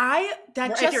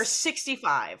 if you're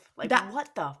 65, like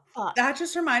what the fuck? That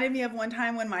just reminded me of one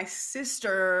time when my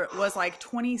sister was like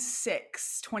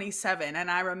 26, 27.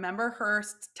 And I remember her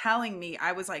telling me,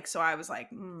 I was like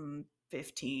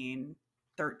 15,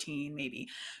 13 maybe.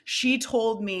 She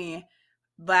told me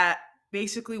that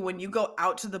basically when you go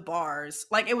out to the bars,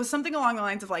 like it was something along the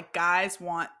lines of like guys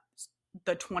want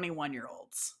the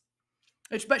 21-year-olds.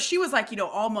 But she was like,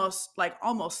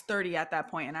 almost 30 at that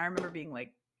point. And I remember being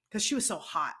like, because she was so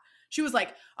hot. She was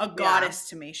like a goddess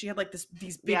to me. She had like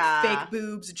these big fake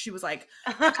boobs, and she was like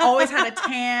always had a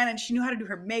tan, and she knew how to do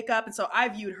her makeup. And so I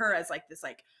viewed her as like this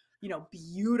like,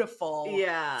 beautiful.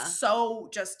 So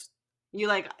just you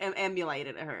like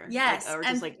emulated her. Yes. Or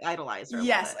just like idolized her.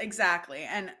 Yes, exactly.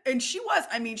 And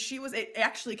it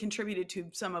actually contributed to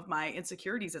some of my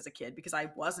insecurities as a kid, because I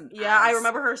wasn't. I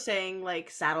remember her saying like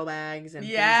saddlebags and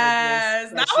things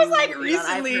like this. That was like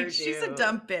recently. She's a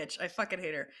dumb bitch. I fucking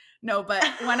hate her. No, but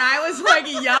when I was like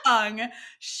young,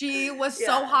 she was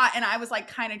so hot, and I was like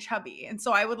kind of chubby. And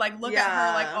so I would like look at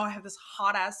her like, oh, I have this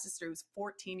hot ass sister who's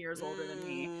 14 years older than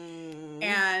me.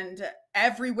 And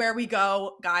everywhere we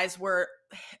go,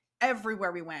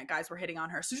 everywhere we went, guys were hitting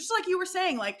on her. So just like you were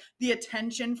saying, like the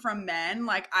attention from men,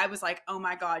 like I was like, oh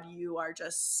my God, you are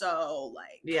just so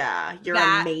like, you're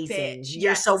amazing. Bitch.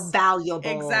 You're so valuable.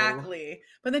 Exactly.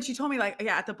 But then she told me like,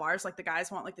 at the bars, like the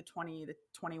guys want like the 20, the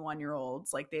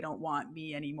 21-year-olds, like they don't want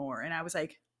me anymore. And I was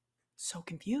like so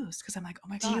confused, because I'm like, oh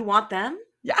my God. Do you want them?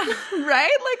 Yeah.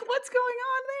 Right? Like what's going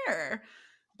on there?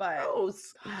 But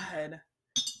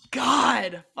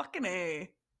God, fucking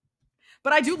A.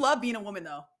 But I do love being a woman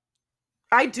though.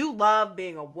 I do love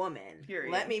being a woman.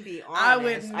 Period. Let me be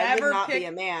honest. I would not be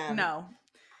a man. No.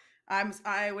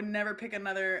 I would never pick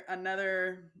another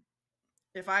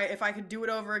if I could do it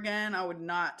over again, I would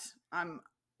not.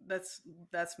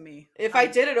 That's me. If I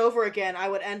did it over again, I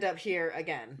would end up here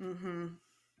again.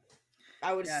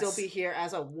 I would still be here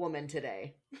as a woman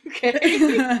today.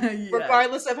 Okay.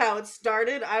 Regardless of how it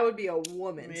started, I would be a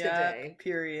woman today.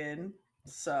 Period.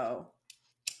 So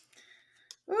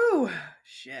ooh,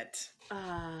 shit.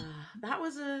 That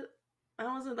was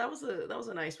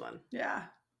a nice one. Yeah.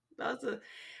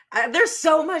 There's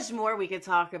so much more we could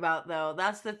talk about though.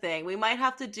 That's the thing. We might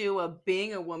have to do a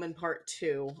being a woman part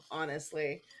 2,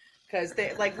 honestly. Because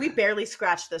we barely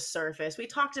scratched the surface. We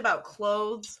talked about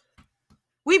clothes.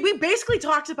 We basically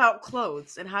talked about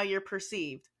clothes and how you're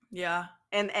perceived. Yeah.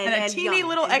 And a teeny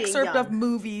little excerpt of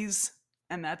movies,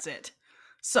 and that's it.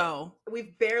 So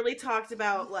we've barely talked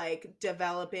about like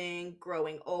developing,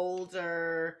 growing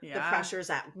older, the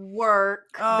pressures at work,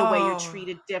 the way you're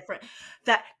treated different.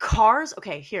 That cars,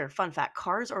 okay, here, fun fact.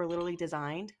 Cars are literally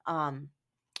designed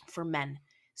for men.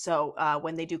 So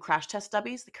when they do crash test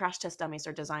dummies, the crash test dummies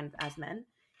are designed as men.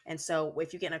 And so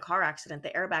if you get in a car accident, the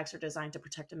airbags are designed to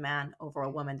protect a man over a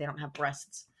woman. They don't have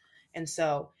breasts. And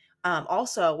so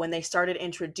also when they started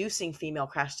introducing female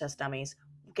crash test dummies,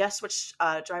 guess which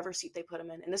driver's seat they put them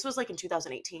in? And this was like in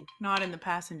 2018. Not in the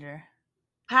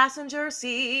passenger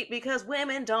seat, because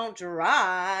women don't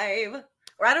drive.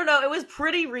 Or I don't know. It was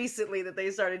pretty recently that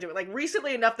they started doing, like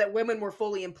recently enough that women were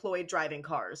fully employed driving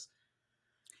cars.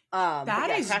 That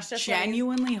is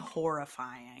genuinely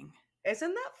horrifying.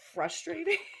 Isn't that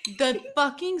frustrating? The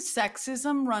fucking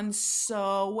sexism runs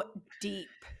so deep.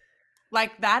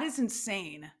 Like, that is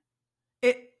insane.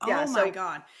 Oh my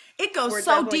God. It goes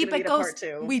so deep. It goes.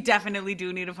 We definitely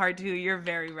do need a part 2. You're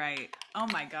very right. Oh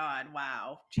my God.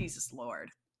 Wow. Jesus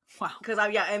Lord. Wow. Because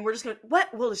and we're just gonna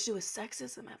we'll just do a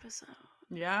sexism episode.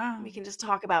 Yeah. We can just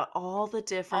talk about all the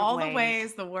different the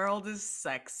ways the world is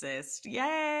sexist.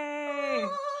 Yay.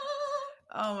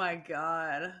 Oh my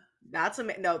God. That's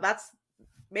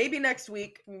maybe next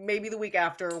week, maybe the week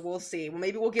after, we'll see.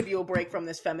 Maybe we'll give you a break from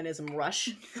this feminism rush.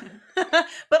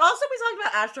 But also we talked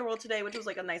about Astroworld today, which was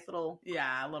like a nice little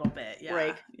a little bit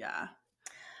break. Yeah.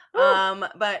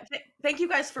 But thank you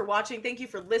guys for watching. Thank you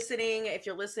for listening. If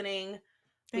you're listening,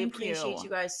 we appreciate you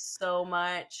guys so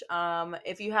much.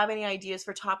 If you have any ideas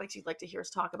for topics you'd like to hear us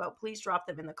talk about, please drop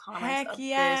them in the comments. Heck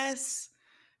yes.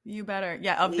 You better.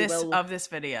 Yeah, of this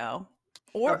video.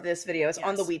 Or of this video. It's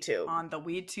on the WeedTube. On the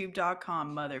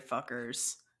WeedTube.com,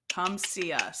 motherfuckers. Come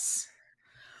see us.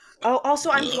 Oh,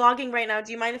 also, I'm vlogging right now.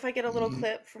 Do you mind if I get a little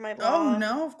clip for my vlog? Oh,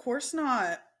 no, of course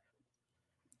not.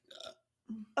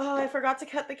 Oh, I forgot to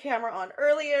cut the camera on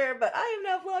earlier, but I am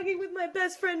now vlogging with my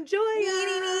best friend, Joya.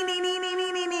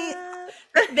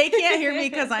 They can't hear me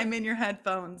because I'm in your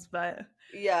headphones, but...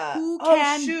 Yeah. Who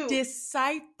can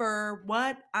decipher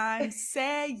what I'm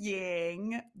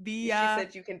saying via... She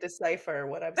said you can decipher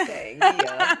what I'm saying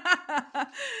via...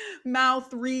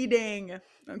 mouth reading.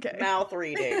 Okay. Mouth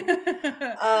reading.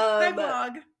 My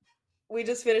vlog. We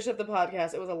just finished up the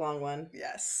podcast. It was a long one.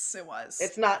 Yes, it was.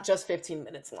 It's not just 15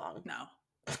 minutes long. No.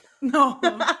 No.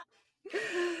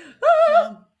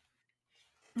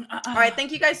 All right.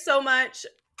 Thank you guys so much.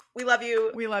 We love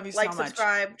you. We love you so much. Like,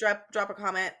 subscribe, drop a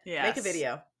comment. Yes. Make a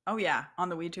video. Oh, yeah. On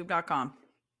the WeedTube.com.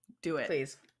 Do it.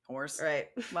 Please. Horse. All right.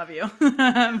 Love you.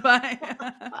 Bye.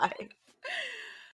 Bye.